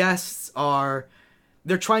guests are.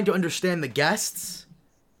 They're trying to understand the guests.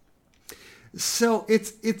 So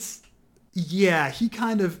it's he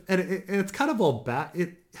kind of and it's kind of all back.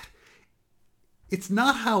 It's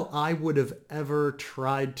not how I would have ever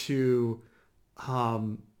tried to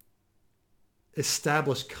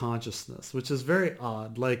establish consciousness, which is very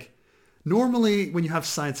odd. Like normally when you have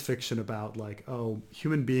science fiction about like, oh,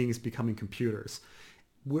 human beings becoming computers,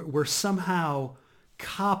 we're somehow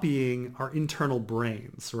copying our internal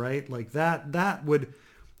brains, right? Like that would,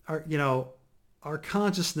 our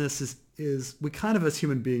consciousness is we kind of as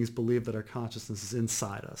human beings believe that our consciousness is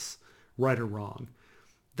inside us, right or wrong.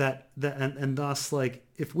 And thus, like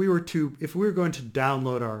if we were going to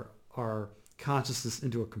download our consciousness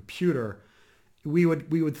into a computer, we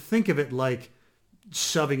would think of it like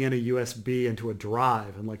shoving in a USB into a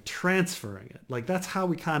drive and like transferring it. Like that's how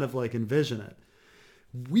we kind of like envision it.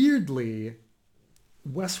 Weirdly,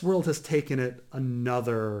 Westworld has taken it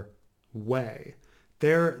another way.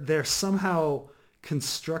 They're somehow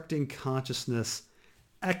constructing consciousness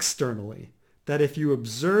externally, that if you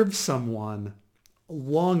observe someone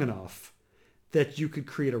long enough that you could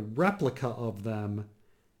create a replica of them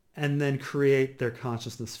and then create their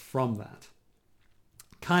consciousness from that.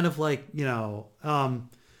 Kind of like,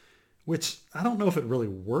 which I don't know if it really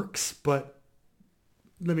works, but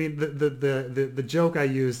I mean, the joke I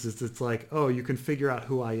used is it's like, oh, you can figure out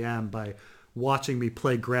who I am by watching me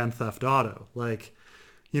play Grand Theft Auto. Like,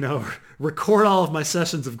 record all of my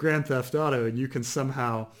sessions of Grand Theft Auto and you can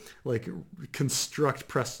somehow like construct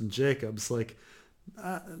Preston Jacobs. Like,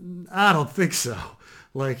 I don't think so.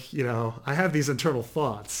 Like, I have these internal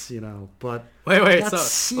thoughts, but... Wait,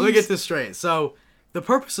 so let me get this straight. So the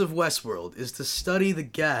purpose of Westworld is to study the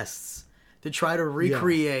guests to try to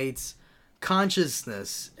recreate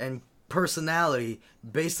consciousness and personality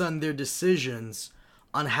based on their decisions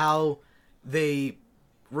on how they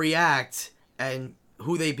react and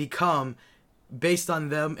who they become based on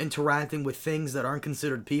them interacting with things that aren't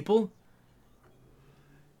considered people.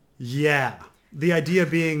 Yeah. The idea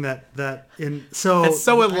being that that's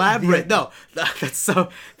so elaborate. That's so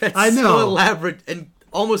elaborate and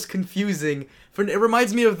almost confusing. It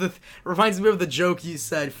reminds me of the joke you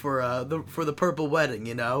said for the purple wedding.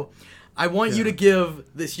 You know, I want you to give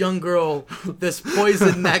this young girl this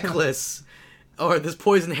poison necklace or this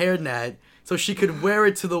poison hairnet so she could wear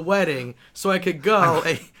it to the wedding, so I could go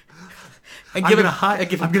and I'm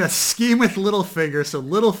gonna scheme with Littlefinger, so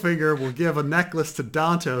Littlefinger will give a necklace to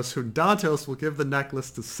Dantos, who Dantos will give the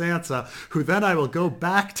necklace to Sansa, who then I will go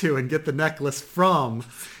back to and get the necklace from,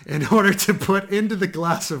 in order to put into the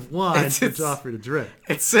glass of wine for Joffrey to drink.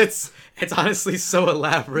 It's honestly so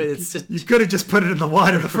elaborate. It's just, you could have just put it in the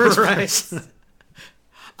wine in the first place.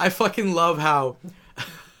 I fucking love how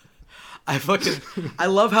I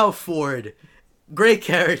love how Ford, great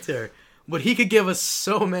character. But he could give us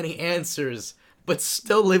so many answers, but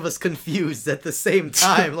still leave us confused at the same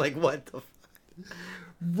time. Like, what the fuck?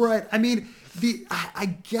 Right. I mean,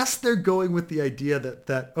 I guess they're going with the idea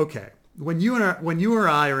that okay, when you or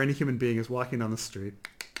I or any human being is walking down the street,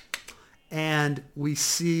 and we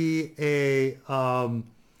see a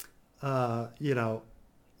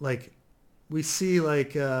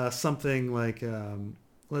something like a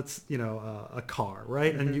car,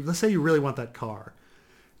 right? Mm-hmm. And let's say you really want that car.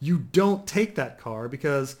 You don't take that car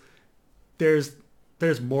because there's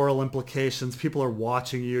moral implications. People are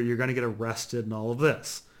watching you. You're going to get arrested and all of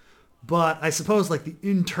this. But I suppose like the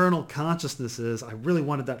internal consciousness is, I really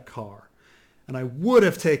wanted that car. And I would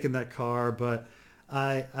have taken that car, but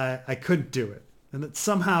I couldn't do it. And that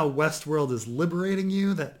somehow Westworld is liberating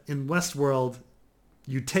you, that in Westworld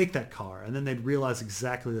you take that car and then they'd realize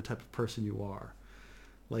exactly the type of person you are.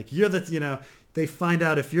 Like they find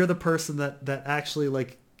out if you're the person that actually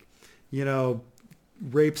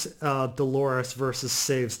rapes Dolores versus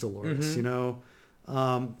saves Dolores,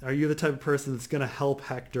 mm-hmm. Are you the type of person that's going to help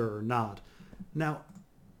Hector or not? Now,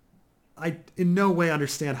 I in no way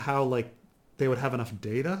understand how they would have enough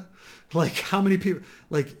data. Like how many people,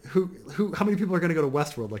 how many people are going to go to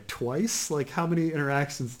Westworld? Like twice? Like how many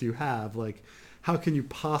interactions do you have? Like how can you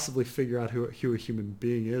possibly figure out who a human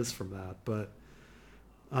being is from that? But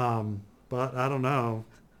I don't know.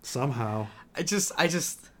 Somehow. I just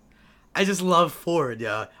love Ford,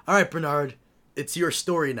 yeah. All right, Bernard, it's your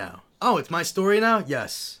story now. Oh, it's my story now?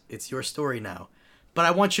 Yes, it's your story now. But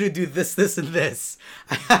I want you to do this, this, and this.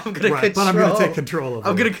 I'm going to take control of it.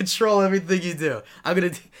 I'm going to control everything you do.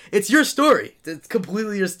 It's your story. It's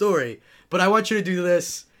completely your story. But I want you to do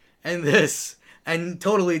this, and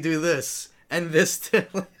totally do this, and this too.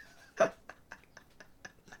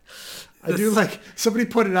 I do somebody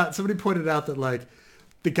pointed out that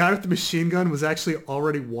the guy with the machine gun was actually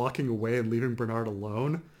already walking away and leaving Bernard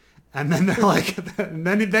alone. And then they're and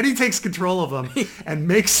then he takes control of him and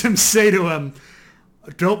makes him say to him,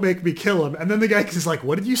 "Don't make me kill him." And then the guy is like,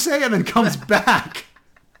 "What did you say?" And then comes back.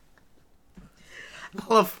 I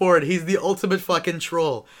love Ford. He's the ultimate fucking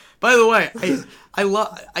troll. By the way,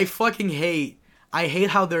 I hate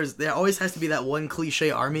how there always has to be that one cliche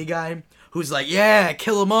army guy who's like, "Yeah,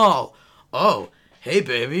 kill them all." Oh, hey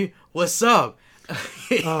baby, what's up?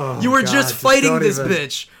 You were just fighting this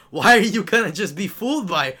bitch. Why are you gonna just be fooled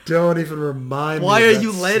by? Don't even remind me. Why are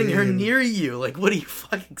you letting her near you? Like, what are you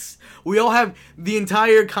fucking? We all have the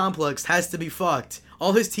entire complex has to be fucked.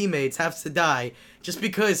 All his teammates have to die just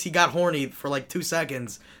because he got horny for 2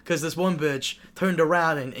 seconds because this one bitch turned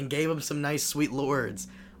around and gave him some nice sweet words.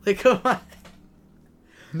 Like, come on.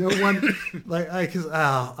 No one, I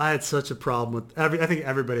had such a problem with I think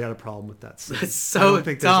everybody had a problem with that scene. It's so I don't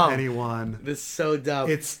think dumb. There's anyone. It's so dumb.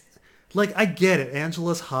 It's I get it.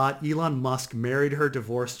 Angela's hot. Elon Musk married her,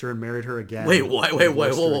 divorced her, and married her again. Wait, whoa,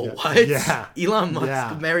 what? Yeah. Elon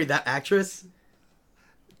Musk married that actress?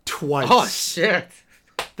 Twice. Oh, shit.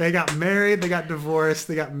 They got married, they got divorced,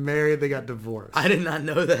 they got married, they got divorced. I did not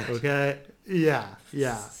know that. Okay? Yeah.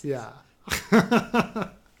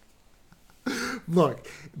 Look,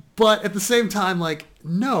 but at the same time,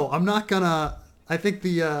 no, I'm not gonna. I think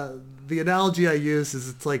the analogy I use is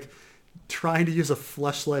it's like trying to use a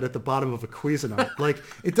fleshlight at the bottom of a Cuisinart.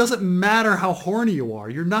 It doesn't matter how horny you are,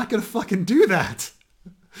 you're not gonna fucking do that.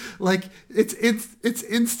 It's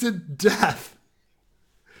instant death.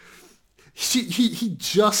 He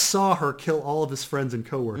just saw her kill all of his friends and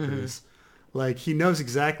coworkers. Mm-hmm. He knows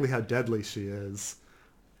exactly how deadly she is.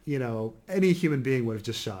 Any human being would have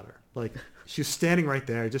just shot her. She's standing right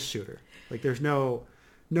there, just shoot her. There's no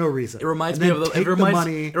reason. It reminds me of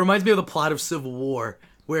the plot of Civil War.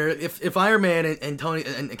 Where if Iron Man and Tony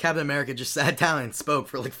and Captain America just sat down and spoke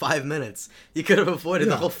for like 5 minutes, you could have avoided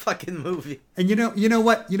the whole fucking movie. And you know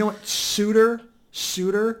what? Shooter,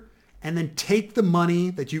 and then take the money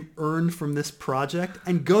that you earned from this project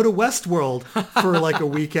and go to Westworld for like a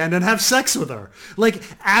weekend and have sex with her. Like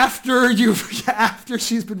after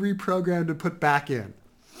she's been reprogrammed and put back in.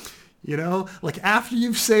 You know, like after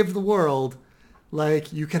you've saved the world,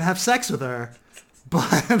 like you can have sex with her,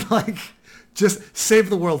 but like just save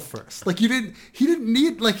the world first. Like he didn't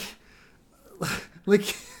need like,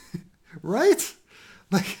 right?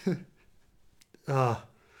 Like,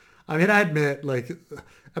 I mean, I admit, like,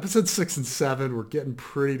 episodes 6 and 7 were getting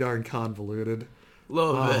pretty darn convoluted. A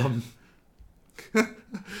little bit.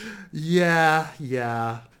 Yeah.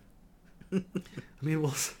 I mean,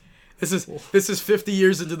 This is 50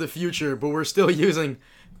 years into the future, but we're still using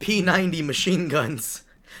P90 machine guns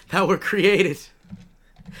that were created.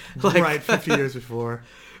 Like, right, 50 years before.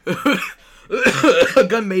 A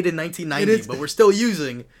gun made in 1990, but we're still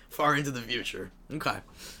using far into the future. Okay.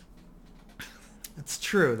 It's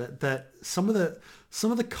true that some of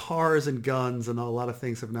the cars and guns and a lot of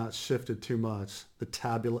things have not shifted too much. The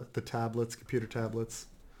tablets, computer tablets.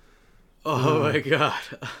 Oh my god.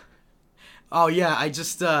 Oh yeah,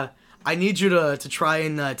 I need you to try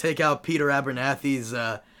and take out Peter Abernathy's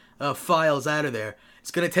files out of there.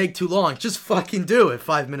 It's gonna take too long. Just fucking do it.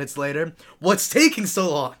 5 minutes later. What's taking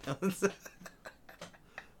so long?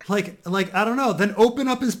 like I don't know. Then open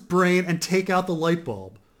up his brain and take out the light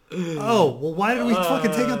bulb. Oh, well, why didn't we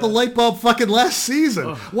fucking take out the light bulb fucking last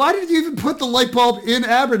season? Why did you even put the light bulb in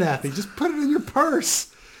Abernathy? Just put it in your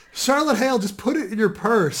purse. Charlotte Hale, just put it in your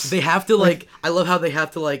purse. They have to I love how they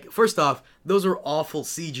have to first off, those are awful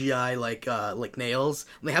CGI like nails.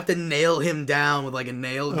 They have to nail him down with like a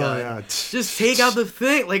nail gun. Oh, yeah. Just take out the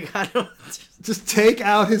thing. Just take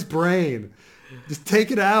out his brain. Just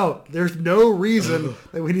take it out. There's no reason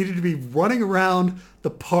that we needed to be running around the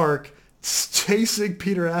park chasing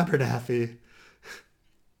Peter Abernathy.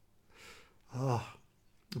 Oh.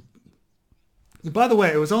 By the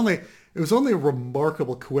way, it was only a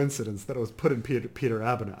remarkable coincidence that it was put in Peter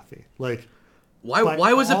Abernathy. Like,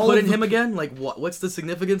 why was it put in him again? Like, what's the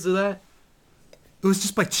significance of that? It was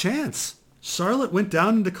just by chance. Charlotte went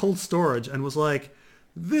down into cold storage and was like,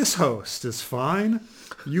 "This host is fine.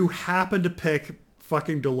 You happen to pick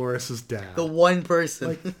fucking Dolores' dad." The one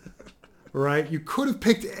person. Right? You could have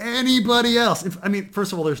picked anybody else. I mean,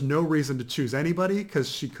 first of all, there's no reason to choose anybody because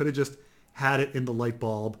she could have just had it in the light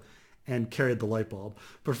bulb and carried the light bulb.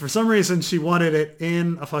 But for some reason, she wanted it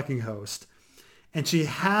in a fucking host. And she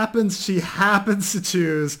happens to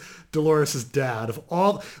choose Dolores' dad of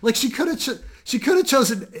all. Like, she could have chosen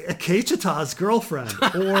Akecheta's girlfriend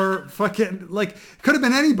or fucking, could have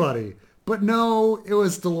been anybody. But no, it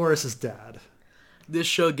was Dolores' dad. This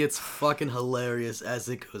show gets fucking hilarious as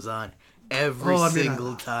it goes on. Every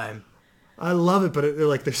single time. I love it, but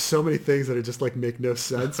there's so many things that are just make no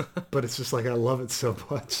sense. But it's just I love it so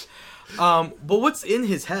much. But what's in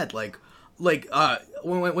his head?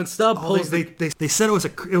 When Stubb pulls they said it was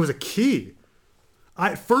a key.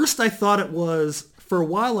 First I thought it was, for a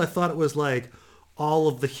while I thought it was all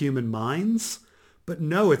of the human minds, but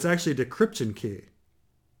no, it's actually a decryption key.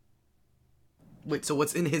 Wait, so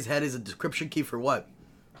what's in his head is a decryption key for what?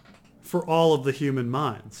 For all of the human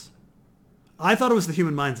minds. I thought it was the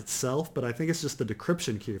human minds itself, but I think it's just the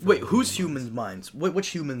decryption key. Wait, who's human minds? Which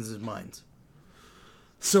humans' minds?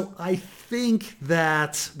 So I think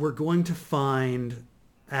that we're going to find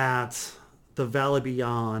at the Valley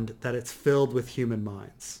Beyond that it's filled with human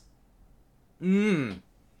minds.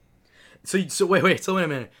 So wait a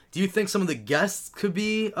minute. Do you think some of the guests could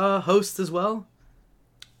be hosts as well?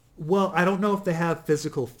 Well, I don't know if they have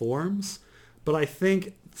physical forms, but I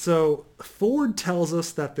think so. Ford tells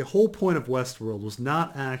us that the whole point of Westworld was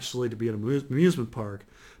not actually to be an amusement park,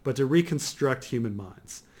 but to reconstruct human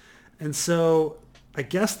minds. And so I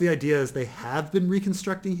guess the idea is they have been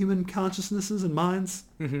reconstructing human consciousnesses and minds.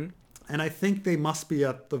 Mm-hmm. And I think they must be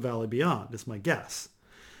at the Valley Beyond, is my guess.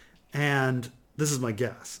 And this is my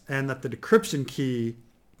guess. And that the decryption key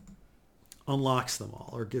unlocks them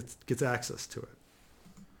all or gets access to it.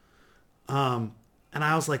 And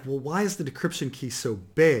I was like, well, why is the decryption key so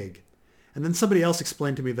big? And then somebody else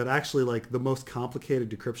explained to me that actually the most complicated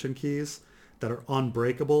decryption keys that are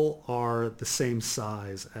unbreakable are the same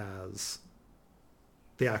size as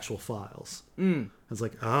the actual files. I was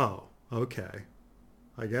like, oh, okay.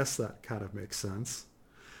 I guess that kind of makes sense.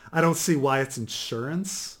 I don't see why it's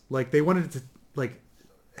insurance. They wanted to,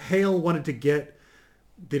 Hale wanted to get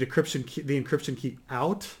the encryption key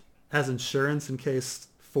out as insurance in case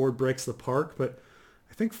Ford breaks the park, but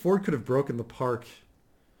I think Ford could have broken the park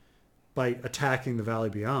by attacking the Valley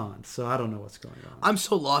Beyond. So I don't know what's going on. I'm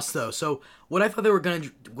so lost though. So what I thought they were gonna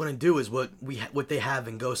do is what they have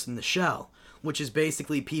in Ghost in the Shell, which is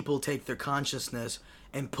basically people take their consciousness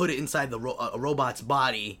and put it inside a robot's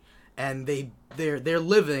body, and they're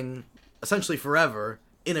living essentially forever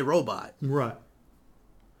in a robot. Right.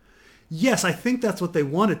 Yes, I think that's what they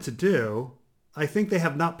wanted to do. I think they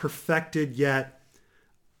have not perfected yet.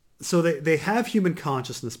 So they have human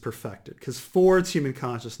consciousness perfected, because Ford's human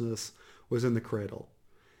consciousness was in the cradle.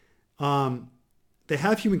 They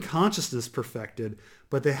have human consciousness perfected,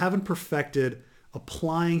 but they haven't perfected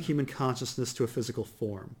applying human consciousness to a physical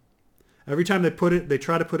form. Every time they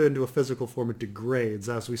try to put it into a physical form, it degrades,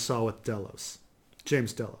 as we saw with Delos,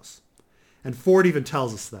 James Delos. And Ford even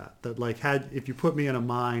tells us that like, if you put me in a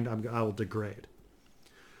mind, I will degrade.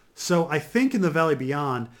 So I think in the Valley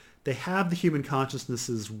Beyond, they have the human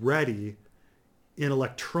consciousnesses ready in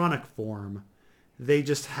electronic form. They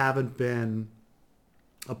just haven't been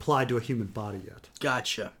applied to a human body yet.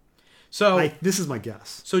 Gotcha. So this is my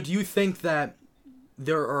guess. So do you think that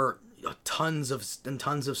there are tons of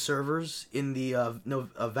servers in the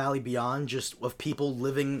Valley Beyond, just of people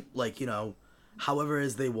living like, however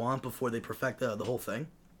as they want before they perfect the whole thing?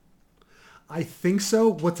 I think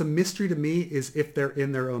so. What's a mystery to me is if they're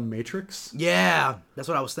in their own matrix. Yeah, that's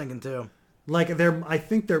what I was thinking too. Like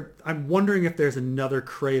I'm wondering if there's another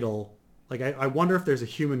cradle. Like I wonder if there's a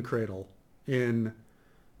human cradle in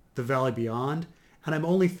the Valley Beyond. And I'm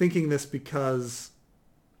only thinking this because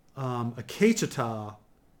Akecheta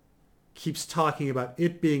keeps talking about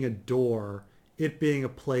it being a door, it being a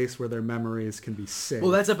place where their memories can be saved.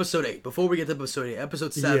 Well, that's episode 8. Before we get to episode 8,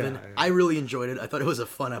 episode 7, yeah. I really enjoyed it. I thought it was a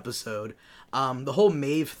fun episode. The whole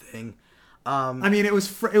Maeve thing. I mean, it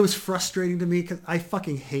was frustrating to me because I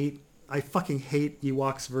fucking hate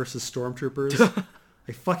Ewoks versus Stormtroopers.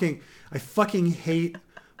 I fucking hate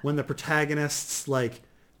when the protagonists like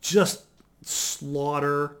just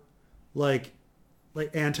slaughter like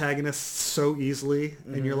antagonists so easily,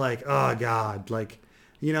 and you're like, oh god, like,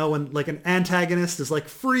 when like an antagonist is like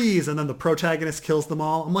freeze and then the protagonist kills them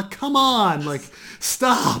all. I'm like, come on, like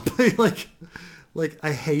stop. like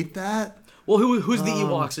I hate that. Well, who's the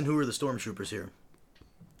Ewoks and who are the Stormtroopers here?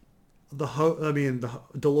 The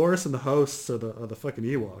Dolores and the hosts are the fucking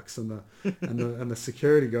Ewoks, and the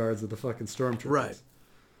security guards are the fucking Stormtroopers. Right.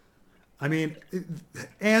 I mean,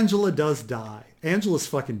 Angela does die. Angela's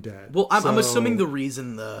fucking dead. Well, I'm assuming the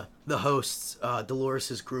reason the hosts,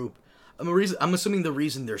 Dolores' group, I'm assuming the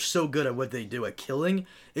reason they're so good at what they do at killing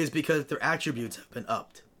is because their attributes have been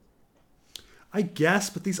upped. I guess,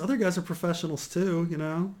 but these other guys are professionals too,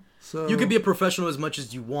 So you can be a professional as much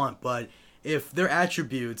as you want, but if their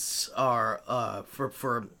attributes are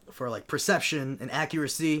for like perception and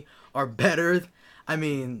accuracy are better, I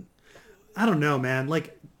mean, I don't know, man.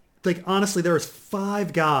 Like honestly, there was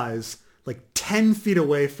 5 guys like 10 feet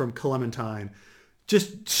away from Clementine,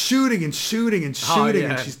 just shooting and shooting and shooting,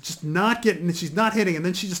 and she's just not getting, she's not hitting, and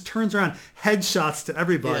then she just turns around, headshots to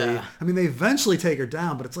everybody. Yeah. I mean, they eventually take her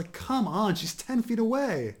down, but it's like, come on, she's 10 feet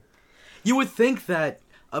away. You would think that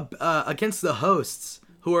against the hosts,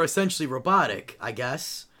 who are essentially robotic, I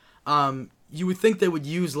guess, you would think they would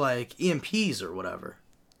use like EMPs or whatever.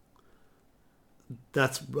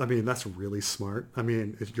 That's really smart. I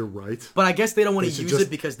mean, if you're right. But I guess they don't want to use it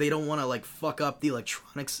because they don't want to like fuck up the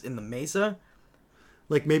electronics in the Mesa.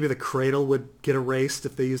 Like maybe the cradle would get erased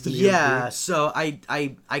if they used an EMP. Yeah, so I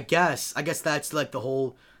guess that's like the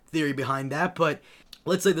whole theory behind that. But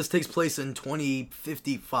let's say this takes place in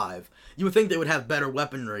 2055. You would think they would have better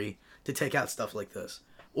weaponry to take out stuff like this.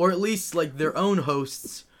 Or at least like their own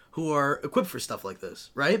hosts who are equipped for stuff like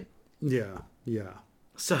this, right? Yeah.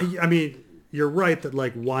 So I mean, you're right that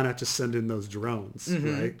like, why not just send in those drones,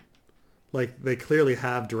 right? Like they clearly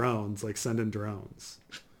have drones, like send in drones.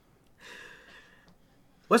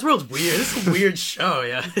 Westworld's weird. It's a weird show,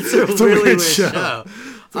 yeah. It's a really weird show.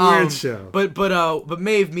 It's a weird show. But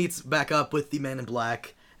Maeve meets back up with the Man in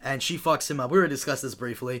Black, and she fucks him up. We already discussed this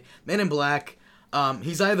briefly. Man in Black,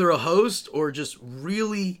 he's either a host or just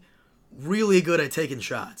really, really good at taking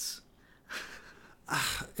shots.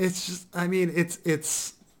 It's just, I mean,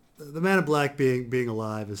 it's the Man in Black being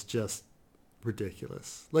alive is just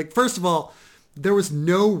ridiculous. Like, first of all, there was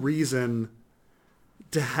no reason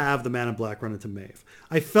to have the Man in Black run into Maeve.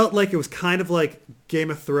 I felt like it was kind of like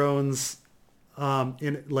Game of Thrones,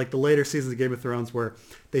 in like the later seasons of Game of Thrones, where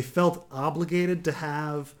they felt obligated to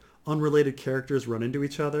have unrelated characters run into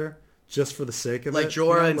each other just for the sake of it. Like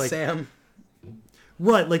Jorah and Sam.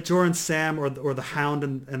 Right, like Jorah and Sam, or the Hound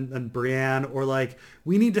and Brienne, or like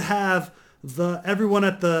we need to have everyone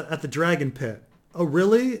at the Dragon Pit Oh,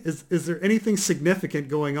 really? Is there anything significant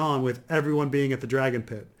going on with everyone being at the Dragon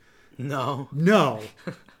Pit? No. No,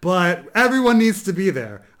 but everyone needs to be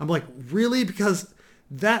there. I'm like, really? Because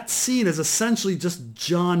that scene is essentially just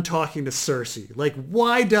Jon talking to Cersei. Like,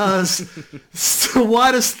 why does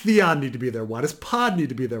Theon need to be there? Why does Pod need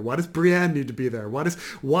to be there? Why does Brienne need to be there?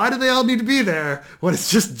 Why do they all need to be there when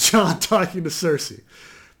it's just Jon talking to Cersei?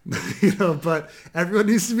 But everyone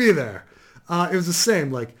needs to be there. It was the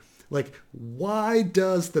same. Like, why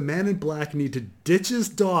does the Man in Black need to ditch his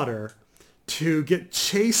daughter to get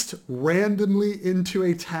chased randomly into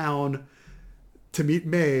a town to meet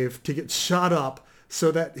Maeve, to get shot up,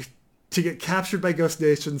 to get captured by Ghost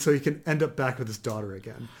Nation so he can end up back with his daughter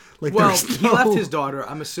again? Like, well, he left his daughter,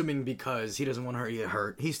 I'm assuming, because he doesn't want her to get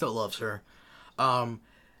hurt. He still loves her. I'm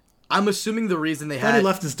assuming the reason they had... he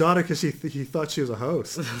left his daughter because he thought she was a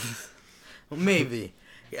host. Maybe.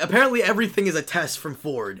 Apparently everything is a test from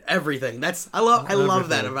Ford. Everything. I love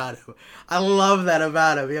that about him. I love that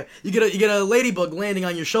about him. Yeah. You get a ladybug landing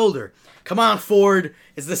on your shoulder. Come on, Ford.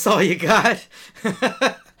 Is this all you got?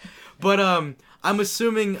 But I'm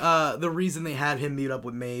assuming the reason they had him meet up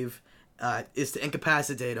with Maeve is to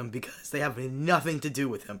incapacitate him because they have nothing to do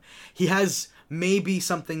with him. He has maybe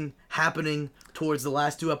something happening towards the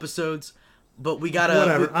last 2 episodes. But we gotta...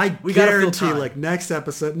 Whatever. I we gotta guarantee, like, next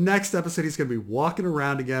episode, he's going to be walking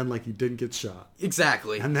around again like he didn't get shot.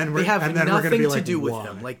 Exactly. And then they have nothing to like, do with why?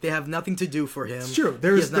 him. Like, they have nothing to do for him. It's true.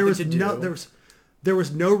 There was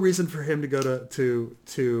no reason for him to go to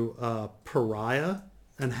Pariah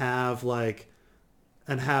and have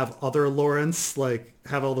other Lawrence, like,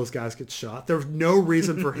 have all those guys get shot. There was no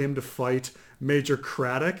reason for him to fight Major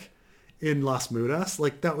Craddock in Las Mudas.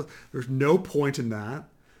 Like, there's no point in that.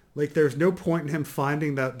 Like, there's no point in him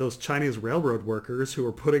finding those Chinese railroad workers who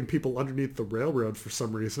are putting people underneath the railroad for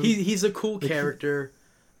some reason. He's a cool character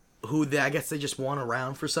who I guess they just want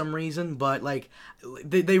around for some reason, but, like,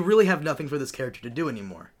 they really have nothing for this character to do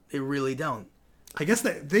anymore. They really don't. I guess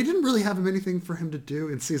they didn't really have anything for him to do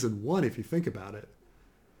in season 1, if you think about it.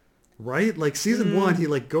 Right? Like, season 1, he,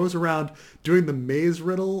 like, goes around doing the maze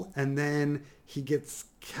riddle, and then he gets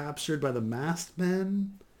captured by the masked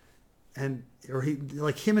men, or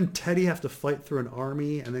him and Teddy have to fight through an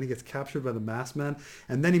army, and then he gets captured by the masked men,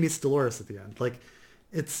 and then he meets Dolores at the end. Like,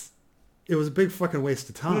 it was a big fucking waste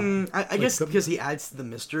of time. I guess because he adds to the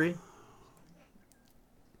mystery.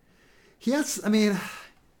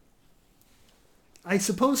 I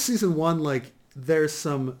suppose season 1, like, there's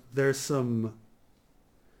some.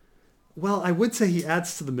 Well, I would say he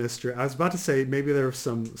adds to the mystery. I was about to say maybe there was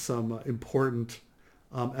some important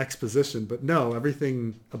exposition, but no,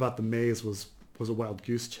 everything about the maze was a wild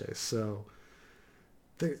goose chase. So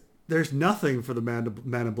there's nothing for the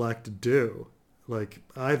Man in Black to do, like,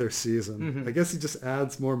 either season. Mm-hmm. I guess he just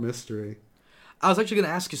adds more mystery. I was actually going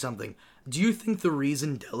to ask you something. Do you think the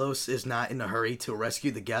reason Delos is not in a hurry to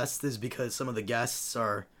rescue the guests is because some of the guests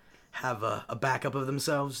have a backup of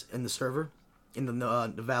themselves in the server, in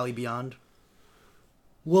the Valley Beyond?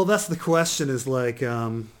 Well, that's the question, is like...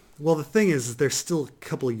 Well, the thing is, they're still a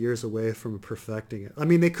couple of years away from perfecting it. I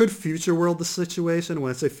mean, they could future world the situation.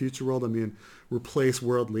 When I say future world, I mean replace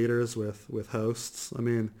world leaders with hosts. I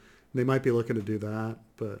mean, they might be looking to do that,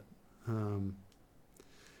 but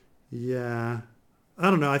yeah, I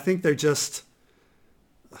don't know. I think they're just...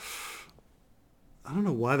 I don't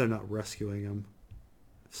know why they're not rescuing him.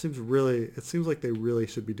 It seems like they really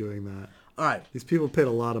should be doing that. All right. These people paid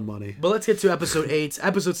a lot of money. But let's get to episode 8.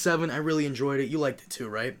 Episode 7, I really enjoyed it. You liked it too,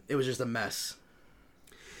 right? It was just a mess.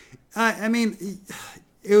 I mean,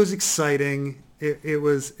 it was exciting. It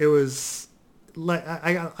was like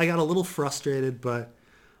I got a little frustrated, but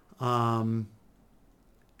it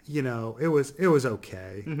was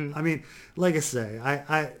okay. Mm-hmm. I mean, like I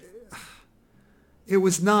say, it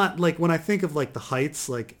was not like, when I think of like the heights,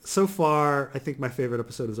 like so far, I think my favorite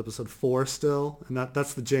episode is episode 4 still. And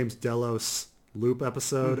that's the James Delos loop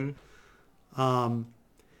episode. Mm-hmm.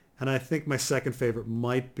 And I think my second favorite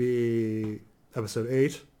might be episode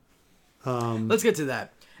 8. Let's get to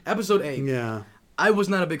that. Episode 8. Yeah. I was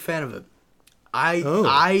not a big fan of it.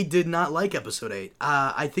 I did not like episode 8.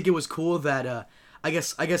 I think it was cool that, I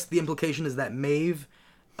guess the implication is that Maeve,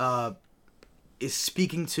 is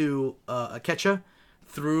speaking to, Akecha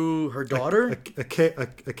through her daughter.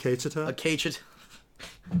 Akecheta?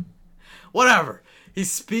 Whatever.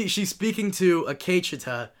 She's speaking to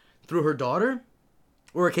Akecheta through her daughter?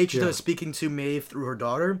 Or Akecheta is speaking to Maeve through her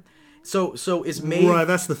daughter? So is Maeve... Right,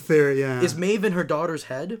 that's the theory, yeah. Is Maeve in her daughter's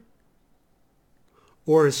head?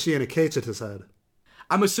 Or is she in Akecheta's head?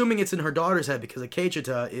 I'm assuming it's in her daughter's head because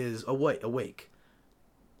Akecheta is awake.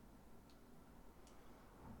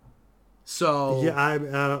 So Yeah, I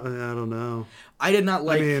don't know. I did not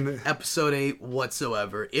like mean- episode 8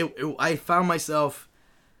 whatsoever. I found myself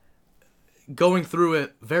going through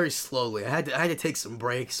it very slowly. I had to take some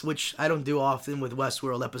breaks, which I don't do often with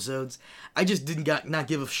Westworld episodes. I just not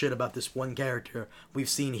give a shit about this one character we've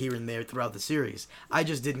seen here and there throughout the series. I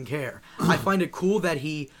just didn't care. I find it cool that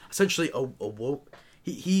he essentially awoke.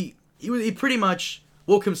 He pretty much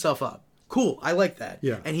woke himself up. Cool, I like that.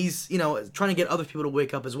 Yeah. And he's, trying to get other people to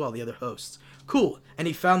wake up as well, the other hosts. Cool. And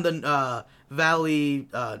he found the Valley,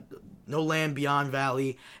 No Land Beyond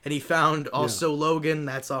Valley, and he found also Logan.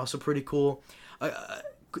 That's also pretty cool.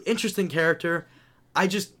 Interesting character. I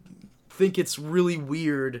just think it's really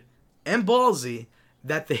weird and ballsy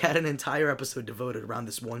that they had an entire episode devoted around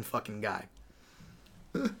this one fucking guy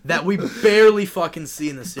that we barely fucking see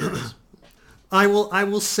in the series. I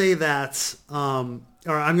will say that.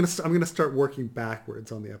 All right, I'm gonna start working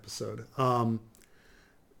backwards on the episode.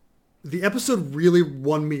 The episode really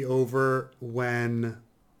won me over when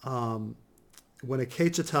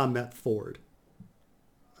Akecheta met Ford.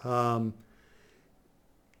 Akecheta,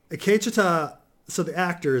 so the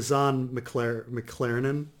actor Zahn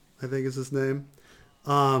McClarnon, I think is his name.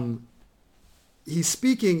 He's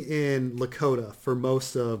speaking in Lakota for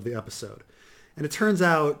most of the episode, and it turns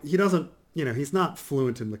out he doesn't. He's not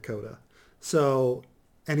fluent in Lakota, so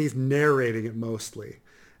and he's narrating it mostly.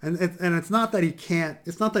 And it's not that he can't.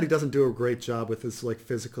 It's not that he doesn't do a great job with his like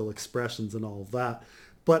physical expressions and all of that.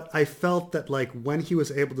 But I felt that like when he was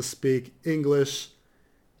able to speak English,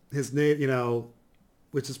 his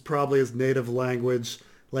which is probably his native language,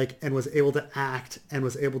 like, and was able to act and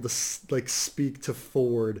was able to like speak to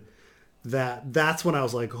Ford, that's when I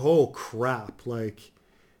was like, oh crap, like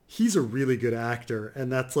he's a really good actor.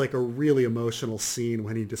 And that's like a really emotional scene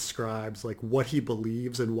when he describes like what he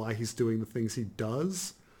believes and why he's doing the things he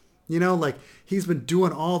does. Like he's been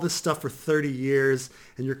doing all this stuff for 30 years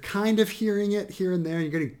and you're kind of hearing it here and there. And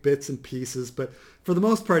you're getting bits and pieces, but for the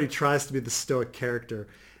most part, he tries to be the stoic character.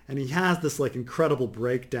 And he has this like incredible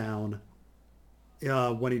breakdown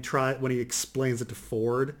when he explains it to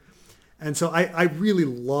Ford. And so I really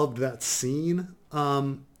loved that scene.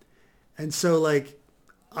 And so like,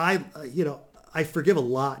 I forgive a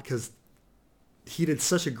lot because he did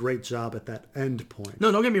such a great job at that end point.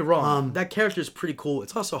 No, don't get me wrong. That character is pretty cool.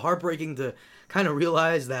 It's also heartbreaking to kind of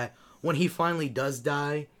realize that when he finally does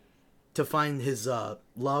die to find his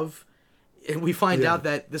love, and we find out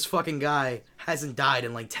that this fucking guy hasn't died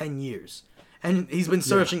in like 10 years. And he's been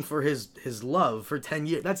searching for his love for 10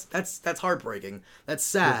 years. That's heartbreaking. That's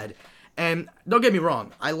sad. Yeah. And don't get me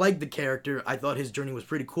wrong. I like the character. I thought his journey was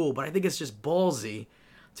pretty cool. But I think it's just ballsy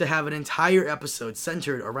to have an entire episode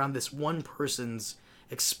centered around this one person's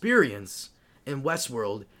experience in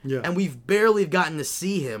Westworld. Yeah. And we've barely gotten to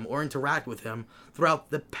see him or interact with him throughout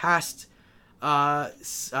the past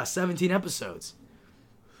 17 episodes.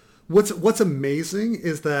 What's amazing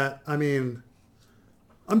is that, I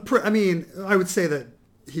would say that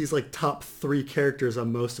he's like top 3 characters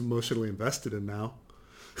I'm most emotionally invested in now.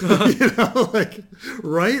 Like,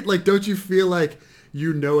 right? Like, don't you feel like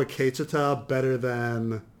Akecheta better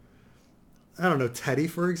than, I don't know, Teddy,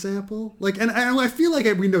 for example? Like, and I feel like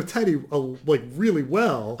we know Teddy like really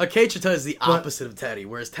well. Akecheta is the opposite of Teddy,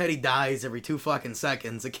 whereas Teddy dies every 2 fucking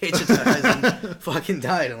seconds. Akecheta hasn't fucking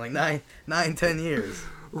died in like 9-10 years.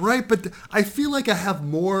 Right, but I feel like I have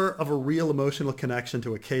more of a real emotional connection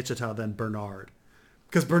to Akecheta than Bernard.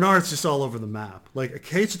 Because Bernard's just all over the map. Like,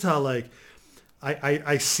 Akecheta, like,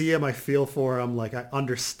 I see him, I feel for him, like, I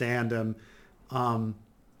understand him. And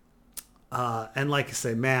like I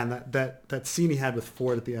say, man, that scene he had with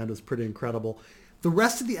Ford at the end was pretty incredible. The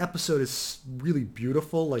rest of the episode is really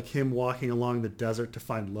beautiful, like him walking along the desert to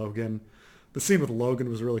find Logan. The scene with Logan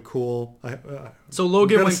was really cool. So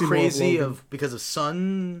Logan went crazy because of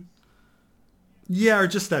sun? Yeah, or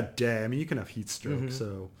just that day. I mean, you can have heat stroke,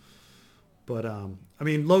 so... But,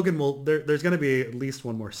 Logan will... There's going to be at least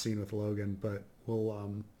one more scene with Logan, but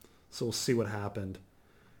we'll see what happened.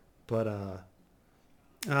 But,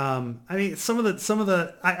 some of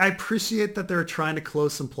the... I appreciate that they're trying to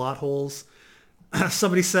close some plot holes.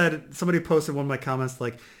 Somebody posted one of my comments,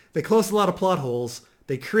 like, they closed a lot of plot holes.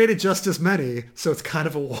 They created just as many, so it's kind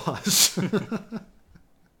of a wash.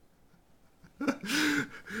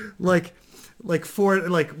 Why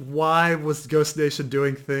was Ghost Nation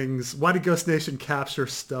doing things? Why did Ghost Nation capture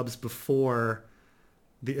Stubbs before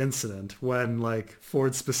the incident when, like,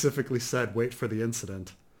 Ford specifically said, wait for the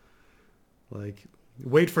incident? Like,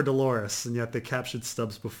 wait for Dolores, and yet they captured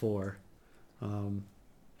Stubbs before. I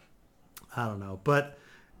don't know. But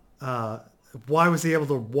why was he able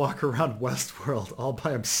to walk around Westworld all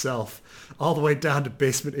by himself, all the way down to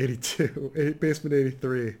Basement 82, Basement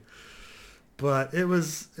 83? But it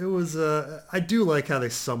was. I do like how they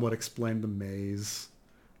somewhat explained the maze.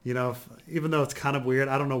 You know, even though it's kind of weird,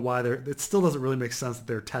 I don't know why it still doesn't really make sense that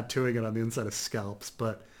they're tattooing it on the inside of scalps.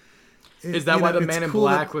 But is that why the Man in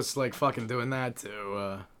Black was like fucking doing that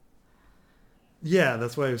too? Yeah,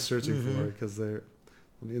 that's why he was searching for it, because they're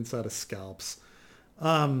on the inside of scalps.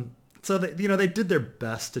 So they did their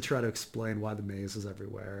best to try to explain why the maze is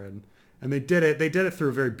everywhere, and they did it. They did it through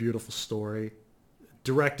a very beautiful story,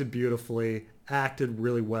 directed beautifully, acted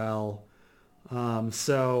really well.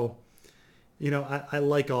 So, I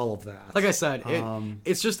like all of that. Like I said,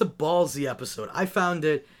 it's just a ballsy episode. I found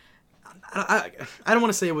it. I don't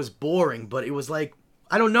want to say it was boring, but it was like,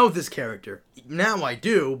 I don't know this character. Now I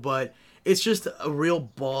do, but it's just a real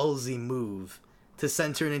ballsy move to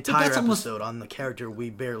center an entire episode on the character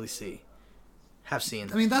we barely have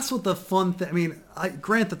seen. I mean, that's what the fun thing. I mean, I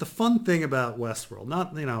grant that the fun thing about Westworld,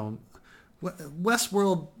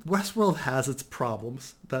 Westworld has its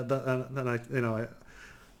problems.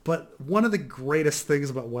 But one of the greatest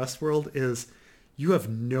things about Westworld is you have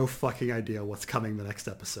no fucking idea what's coming the next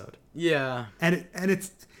episode. Yeah, and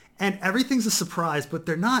everything's a surprise, but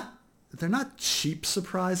they're not cheap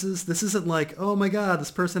surprises. This isn't like, oh my god,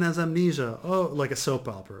 this person has amnesia. Oh, like a soap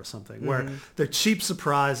opera or something, where they're cheap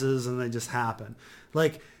surprises and they just happen.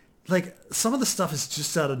 Like some of the stuff is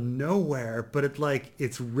just out of nowhere, but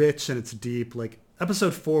it's rich and it's deep. Like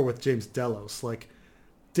episode 4 with James Delos. Like,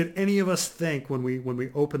 did any of us think when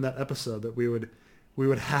we opened that episode that we would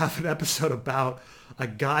have an episode about a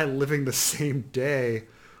guy living the same day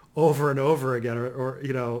over and over again, or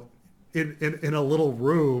in a little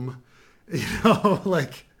room,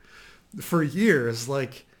 like for years?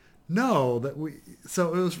 Like, no,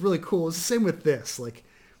 so it was really cool. It was the same with this. Like,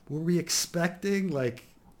 were we expecting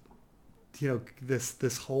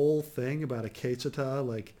this whole thing about Akecheta,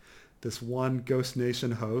 like this one Ghost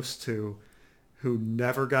Nation host who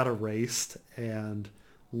never got erased and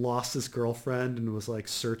lost his girlfriend and was like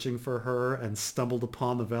searching for her and stumbled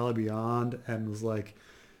upon the Valley Beyond and was like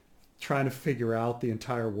trying to figure out the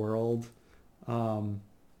entire world, and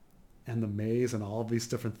the maze and all of these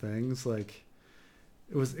different things? Like,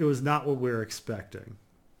 it was not what we were expecting.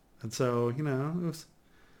 And so, it was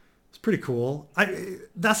pretty cool.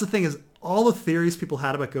 That's the thing, is all the theories people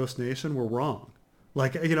had about Ghost Nation were wrong.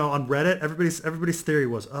 Like, on Reddit, everybody's theory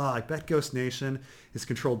was, I bet Ghost Nation is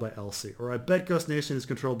controlled by Elsie, or I bet Ghost Nation is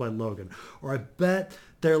controlled by Logan, or I bet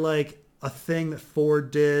they're like a thing that Ford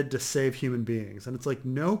did to save human beings. And it's like,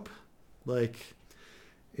 nope. Like,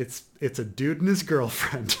 it's a dude and his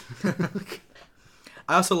girlfriend.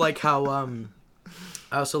 I also like how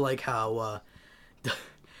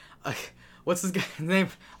what's this guy's name?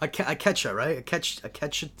 Akecha, right?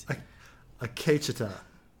 Akecheta.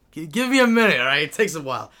 Give me a minute, all right? It takes a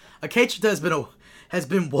while. Akecheta has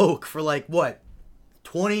been woke for like what,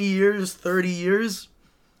 20 years, 30 years?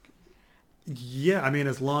 Yeah, I mean,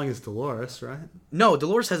 as long as Dolores, right? No,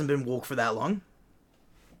 Dolores hasn't been woke for that long.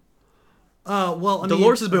 Well,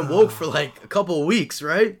 Dolores has been woke for like a couple of weeks,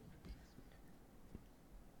 right?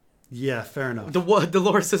 Yeah, fair enough.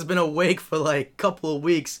 Dolores has been awake for like a couple of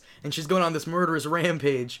weeks, and she's going on this murderous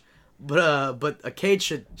rampage. But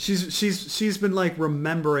Akecheta, she's been like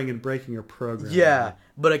remembering and breaking her program. Yeah,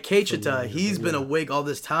 but Akecheta, he's been awake all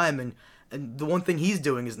this time, and the one thing he's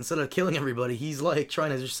doing is, instead of killing everybody, he's like trying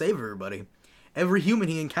to just save everybody. Every human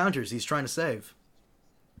he encounters, he's trying to save.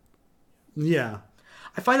 Yeah.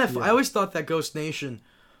 I find that I always thought that Ghost Nation,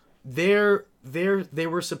 they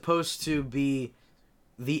were supposed to be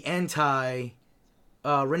the anti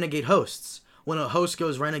renegade hosts. When a host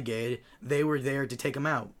goes renegade, they were there to take him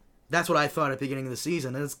out. That's what I thought at the beginning of the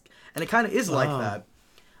season, and it kind of is like that.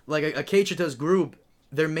 Like Akecheta's group,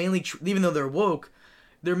 they're mainly even though they're woke,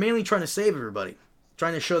 they're mainly trying to save everybody,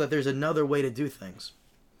 trying to show that there's another way to do things.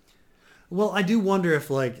 Well, I do wonder if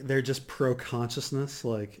like they're just pro-consciousness.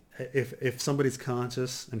 Like if somebody's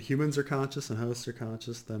conscious and humans are conscious and hosts are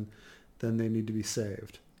conscious, then they need to be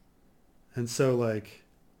saved. And so like,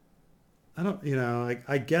 I don't,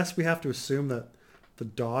 I guess we have to assume that the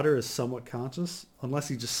daughter is somewhat conscious, unless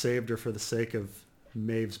he just saved her for the sake of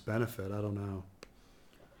Maeve's benefit. I don't know.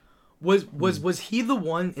 Was he the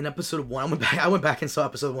one in episode 1? I went back and saw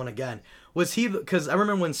episode 1 again. Was he? Because I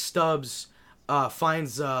remember when Stubbs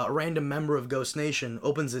finds a random member of Ghost Nation,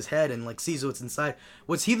 opens his head and like sees what's inside.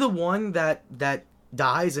 Was he the one that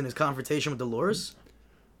dies in his confrontation with Dolores?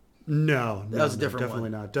 No, that was a different definitely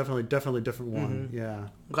one. Not. Definitely different one. Mm-hmm. Yeah.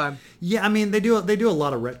 Okay. Yeah, I mean they do a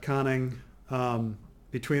lot of retconning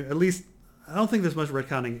between, at least I don't think there's much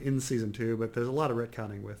retconning in season 2, but there's a lot of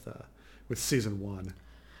retconning with season 1.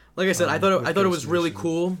 Like I said, I thought it was Ghost really Nation.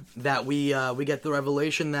 cool that we get the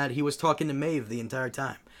revelation that he was talking to Maeve the entire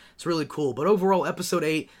time. It's really cool. But overall, episode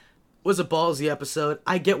 8 was a ballsy episode.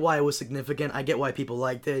 I get why it was significant. I get why people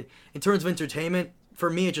liked it. In terms of entertainment, for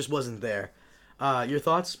me, it just wasn't there. Your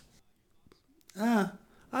thoughts? I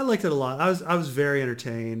liked it a lot. I was very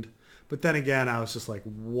entertained, but then again, I was just like,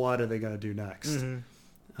 what are they gonna do next?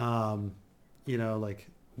 You know, like,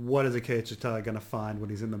 what is Akei Chitara gonna find when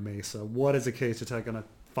he's in the Mesa? What is Akei Chitara gonna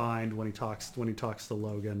find when he talks to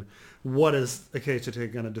Logan? What is Akei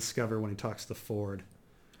Chitara gonna discover when he talks to Ford?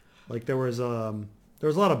 Like, there was a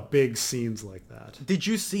lot of big scenes like that. Did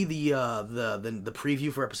you see the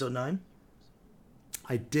preview for episode 9?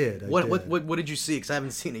 I did. What did you see? Because I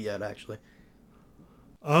haven't seen it yet, actually.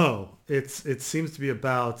 Oh, it seems to be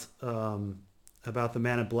about the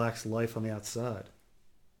Man in Black's life on the outside.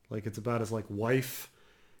 Like, it's about his, like, wife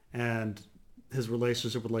and his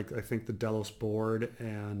relationship with, like, I think the Delos board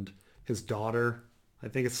and his daughter. I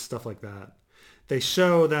think it's stuff like that. They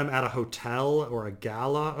show them at a hotel or a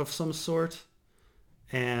gala of some sort,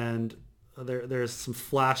 and there's some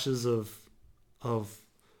flashes of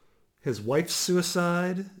his wife's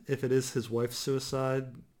suicide, if it is his wife's suicide,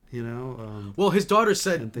 you know. Well, his daughter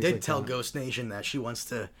did like tell that. Ghost Nation that she wants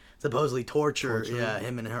to supposedly torture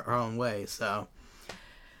him in her own way. So,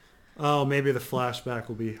 oh, maybe the flashback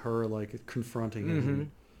will be her, like, confronting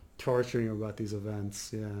him, torturing him about these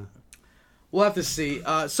events. Yeah. we'll have to see.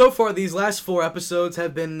 So far, these last 4 episodes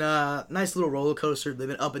have been nice little roller coaster. They've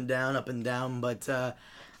been up and down. But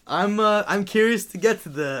I'm curious to get to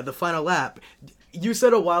the final lap. You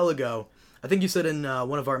said a while ago, I think you said in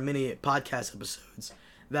one of our mini podcast episodes,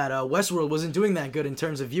 that Westworld wasn't doing that good in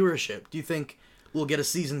terms of viewership. Do you think we'll get a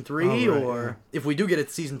season 3, or if we do get a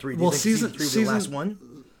season 3, do you think season 3 will be the last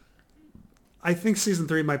one? I think season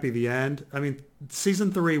 3 might be the end. I mean,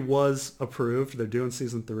 season 3 was approved. They're doing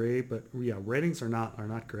season 3, but yeah, ratings are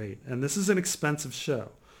not great. And this is an expensive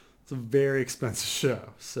show. It's a very expensive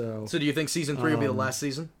show. So do you think season 3 will be the last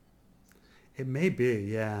season? It may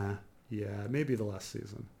be, yeah. Yeah, it may be the last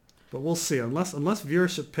season. But we'll see. Unless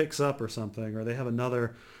viewership picks up or something, or they have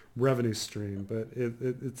another revenue stream. But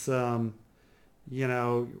it's you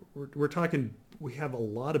know, we're talking, we have a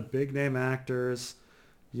lot of big name actors,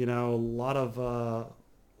 you know, a lot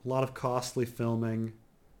of costly filming.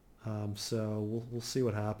 So we'll see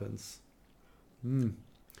what happens.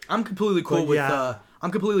 I'm completely cool But with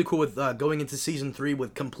yeah. Going into season 3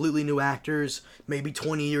 with completely new actors. Maybe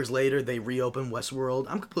 20 years later they reopen Westworld.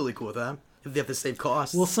 I'm completely cool with that. If they have to save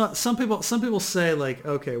costs. Well, some people say, like,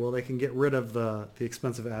 okay, well, they can get rid of the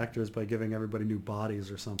expensive actors by giving everybody new bodies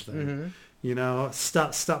or something. You know,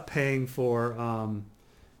 stop paying for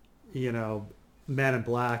you know, Man in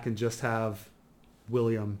Black and just have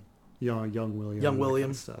William, young William, Young and that kind William.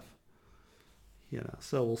 of stuff. You know,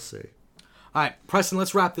 so we'll see. All right, Preston,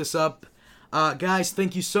 let's wrap this up. Guys,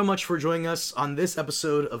 thank you so much for joining us on this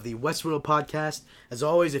episode of the Westworld podcast. As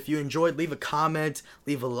always, if you enjoyed, leave a comment,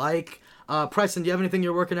 leave a like. Preston, do you have anything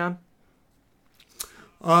you're working on?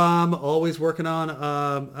 Always working on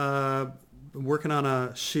a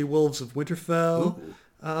She-Wolves of Winterfell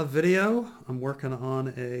video. I'm working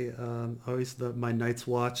on my Night's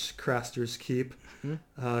Watch, Craster's Keep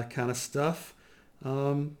kind of stuff.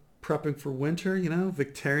 Prepping for winter, you know,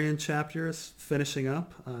 Victorian chapters finishing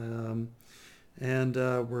up, and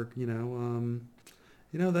we're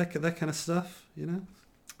that kind of stuff, you know.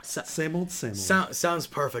 Same old. Sounds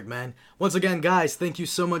perfect, man. Once again, guys, thank you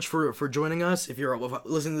so much for joining us. If you're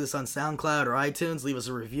listening to this on SoundCloud or iTunes, leave us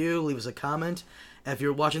a review, leave us a comment. And if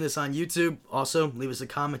you're watching this on YouTube, also leave us a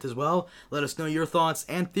comment as well. Let us know your thoughts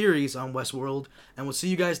and theories on Westworld, and we'll see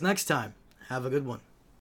you guys next time. Have a good one.